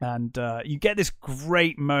 And you get this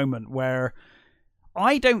great moment where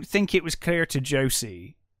I don't think it was clear to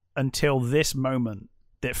Josey until this moment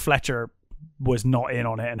that Fletcher was not in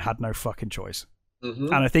on it and had no fucking choice. Mm-hmm.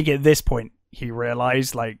 And I think at this point he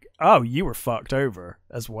realized, like, oh, you were fucked over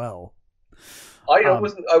as well. I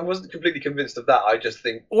wasn't completely convinced of that. I just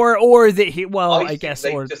think, or that he. Well, I guess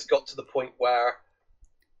they just got to the point where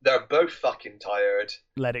they're both fucking tired.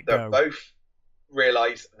 Let it They're go. both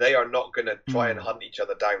realize they are not going to try and hunt each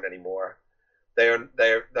other down anymore. They're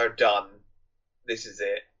done. This is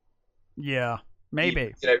it. Yeah,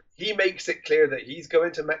 maybe. He makes it clear that he's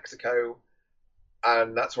going to Mexico,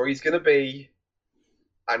 and that's where he's going to be,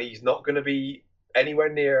 and he's not going to be anywhere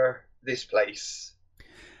near this place.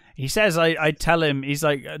 He says, I tell him, he's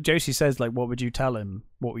like, Josey says, like, what would you tell him?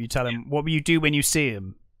 What would you tell him? What will you do when you see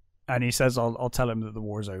him? And he says, I'll tell him that the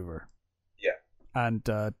war's over. Yeah. And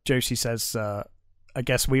Josey says, I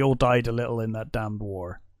guess we all died a little in that damned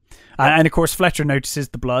war. And of course, Fletcher notices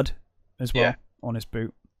the blood as well on his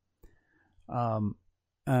boot. And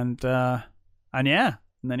then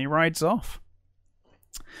he rides off.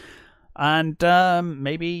 And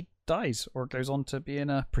maybe dies or goes on to be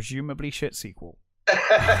in a presumably shit sequel.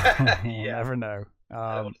 You never know.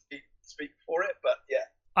 I don't want to speak for it, but yeah.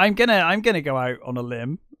 I'm gonna go out on a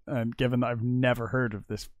limb, given that I've never heard of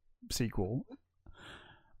this sequel.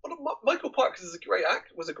 Well, Michael Parks is a great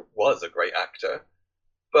was a great actor,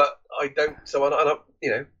 but I don't. So I don't.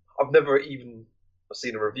 I've never even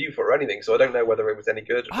seen a review for it or anything, so I don't know whether it was any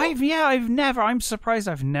good. I've never. I'm surprised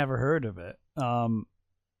I've never heard of it. Do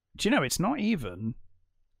you know it's not even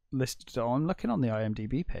listed? I'm looking on the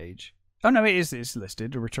IMDb page. Oh no, it is. It's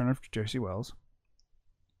listed. The Return of Josey Wales.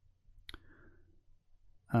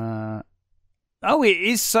 Oh, it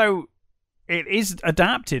is. So it is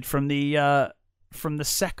adapted from the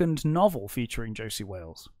second novel featuring Josey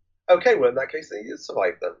Wales. Okay, well in that case, he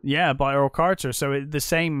survived then. Yeah, by Earl Carter. So the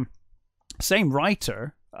same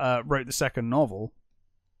writer wrote the second novel.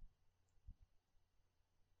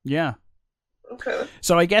 Yeah. Okay.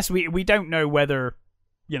 So I guess we don't know whether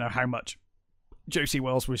how much Josey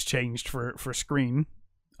Wales was changed for screen.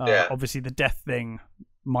 Obviously, the death thing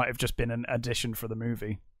might have just been an addition for the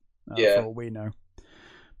movie. For all we know.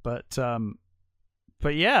 But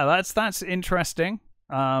yeah, that's interesting.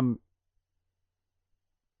 Yeah,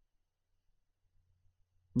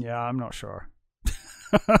 I'm not sure.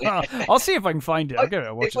 I'll see if I can find it. I'll give it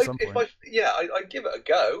a watch at some point. I'd give it a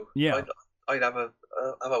go. Yeah, I'd have a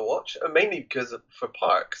watch, mainly because for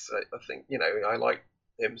Parks. I think I like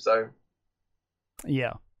him so.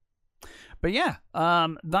 Yeah. But yeah,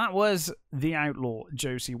 that was The Outlaw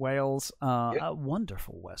Josey Wales. A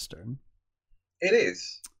wonderful Western. It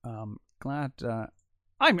is. Glad.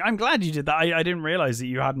 I'm glad you did that. I didn't realize that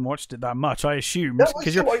you hadn't watched it that much. I assumed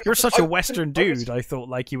because you're such a Western dude. I thought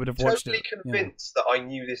like you would have watched it. Totally convinced that I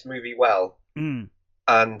knew this movie well, and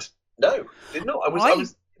no, did not. I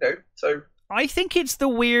was so. I think it's the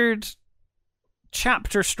weird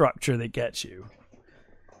chapter structure that gets you,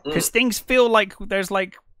 because things feel like there's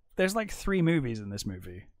like 3 movies in this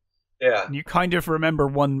movie. Yeah. And you kind of remember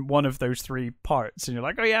one of those 3 parts, and you're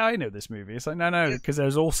like, oh yeah, I know this movie. It's like, no, because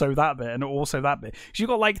there's also that bit and also that bit. So you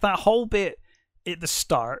got like that whole bit at the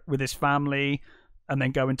start with his family, and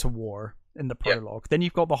then go into war in the prologue. Then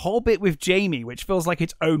you've got the whole bit with Jamie, which feels like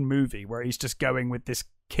its own movie, where he's just going with this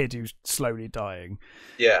kid who's slowly dying.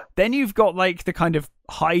 Yeah. Then you've got like the kind of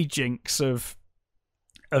hijinks of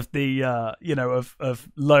the of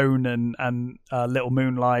Lone and Little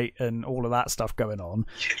Moonlight and all of that stuff going on.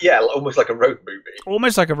 Yeah, almost like a road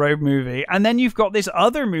movie. And then you've got this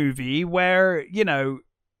other movie where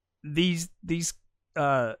these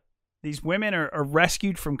women are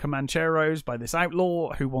rescued from Comancheros by this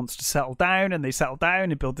outlaw who wants to settle down, and they settle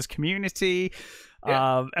down and build this community.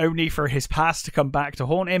 Only for his past to come back to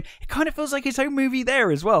haunt him. It kind of feels like its own movie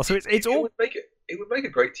there as well. So it's all. It would make a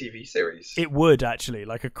great TV series. It would actually,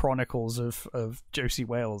 like a Chronicles of Josey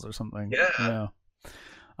Wales or something. Yeah.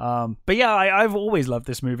 But yeah, I've always loved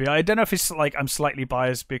this movie. I don't know if it's like I'm slightly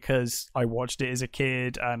biased because I watched it as a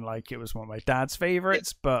kid and like it was one of my dad's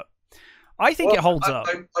favorites, but I think it holds up.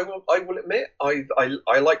 I will admit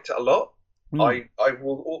I liked it a lot. I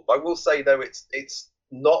will say though it's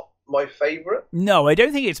not my favorite. No, I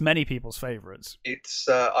don't think it's many people's favorites. It's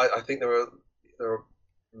I think there are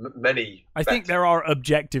many. I think there are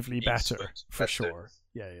objectively better for sure.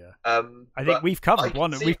 Yeah. I think we've covered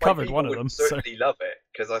one. We've covered one of them. Certainly love it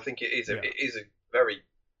because I think it is a very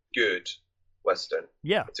good Western.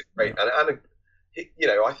 Yeah, it's a great and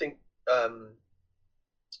I think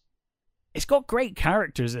it's got great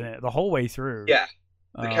characters in it the whole way through. Yeah,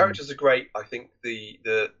 the characters are great. I think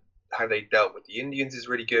the how they dealt with the Indians is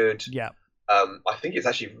really good. Yeah. I think it's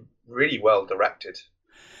actually really well directed.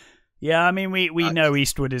 Yeah, I mean, we know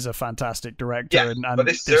Eastwood is a fantastic director, Yeah, and but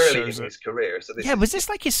this is early in his career, so this was this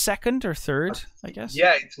like his second or third? I guess.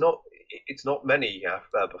 Yeah, it's not many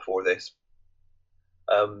before this.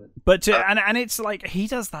 But and it's like he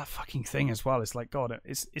does that fucking thing as well. It's like, God,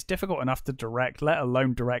 it's difficult enough to direct, let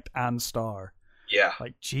alone direct and star. Yeah,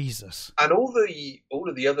 like Jesus. And all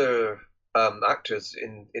of the other actors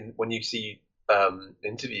in when you see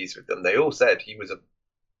interviews with them, they all said he was a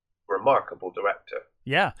remarkable director.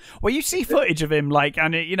 Yeah, well, you see footage of him, like,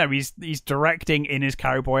 and he's directing in his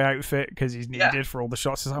cowboy outfit because he's needed for all the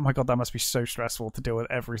shots. It's like, oh my God, that must be so stressful to deal with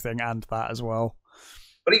everything and that as well.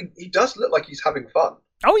 But he does look like he's having fun.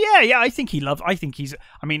 Oh yeah. I think he's.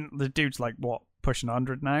 I mean, the dude's like what, pushing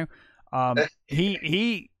 100 now.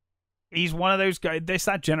 He's one of those guys. There's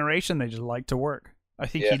that generation, they just like to work. I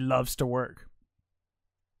think he loves to work.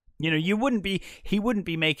 He wouldn't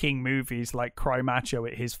be making movies like Cry Macho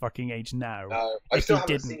at his fucking age now. No, if he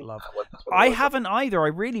didn't love. I haven't either. I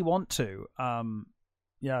really want to.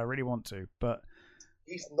 Yeah, I really want to. But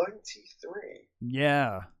he's 93.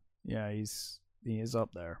 Yeah, he is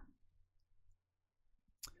up there.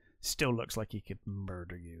 Still looks like he could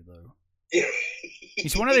murder you though.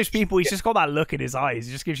 He's one of those people. He's just got that look in his eyes.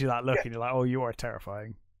 He just gives you that look, and you're like, "Oh, you are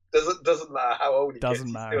terrifying." Doesn't matter how old he gets. He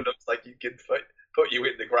still looks like he can put you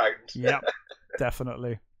in the ground. Yeah,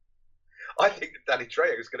 definitely. I think Danny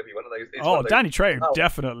Trejo is going to be one of those. Danny Trejo,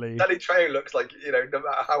 definitely. Danny Trejo looks like, no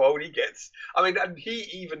matter how old he gets. I mean,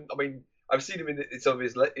 and I've seen him in some of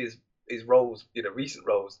his roles, recent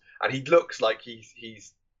roles, and he looks like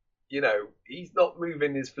he's not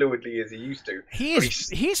moving as fluidly as he used to.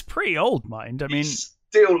 He's pretty old, mind. I mean,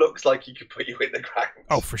 still looks like he could put you in the ground.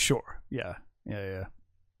 Oh, for sure. Yeah.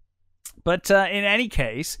 But in any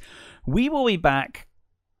case, we will be back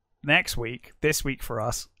next week. This week for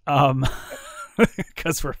us,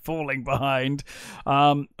 because we're falling behind.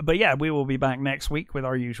 But yeah, we will be back next week with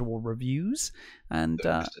our usual reviews. And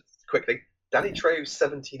quickly, Danny Trejo's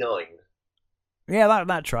 79. Yeah,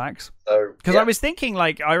 that tracks. Because I was thinking,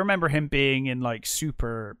 like, I remember him being in like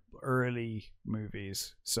super early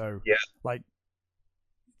movies. So like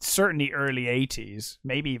certainly early 80s,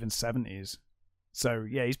 maybe even 70s. So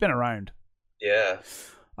yeah, he's been around. Yeah.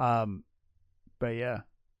 But yeah,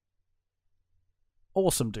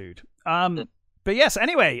 awesome dude. But yes.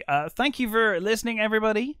 Anyway, thank you for listening,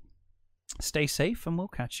 everybody. Stay safe, and we'll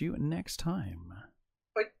catch you next time.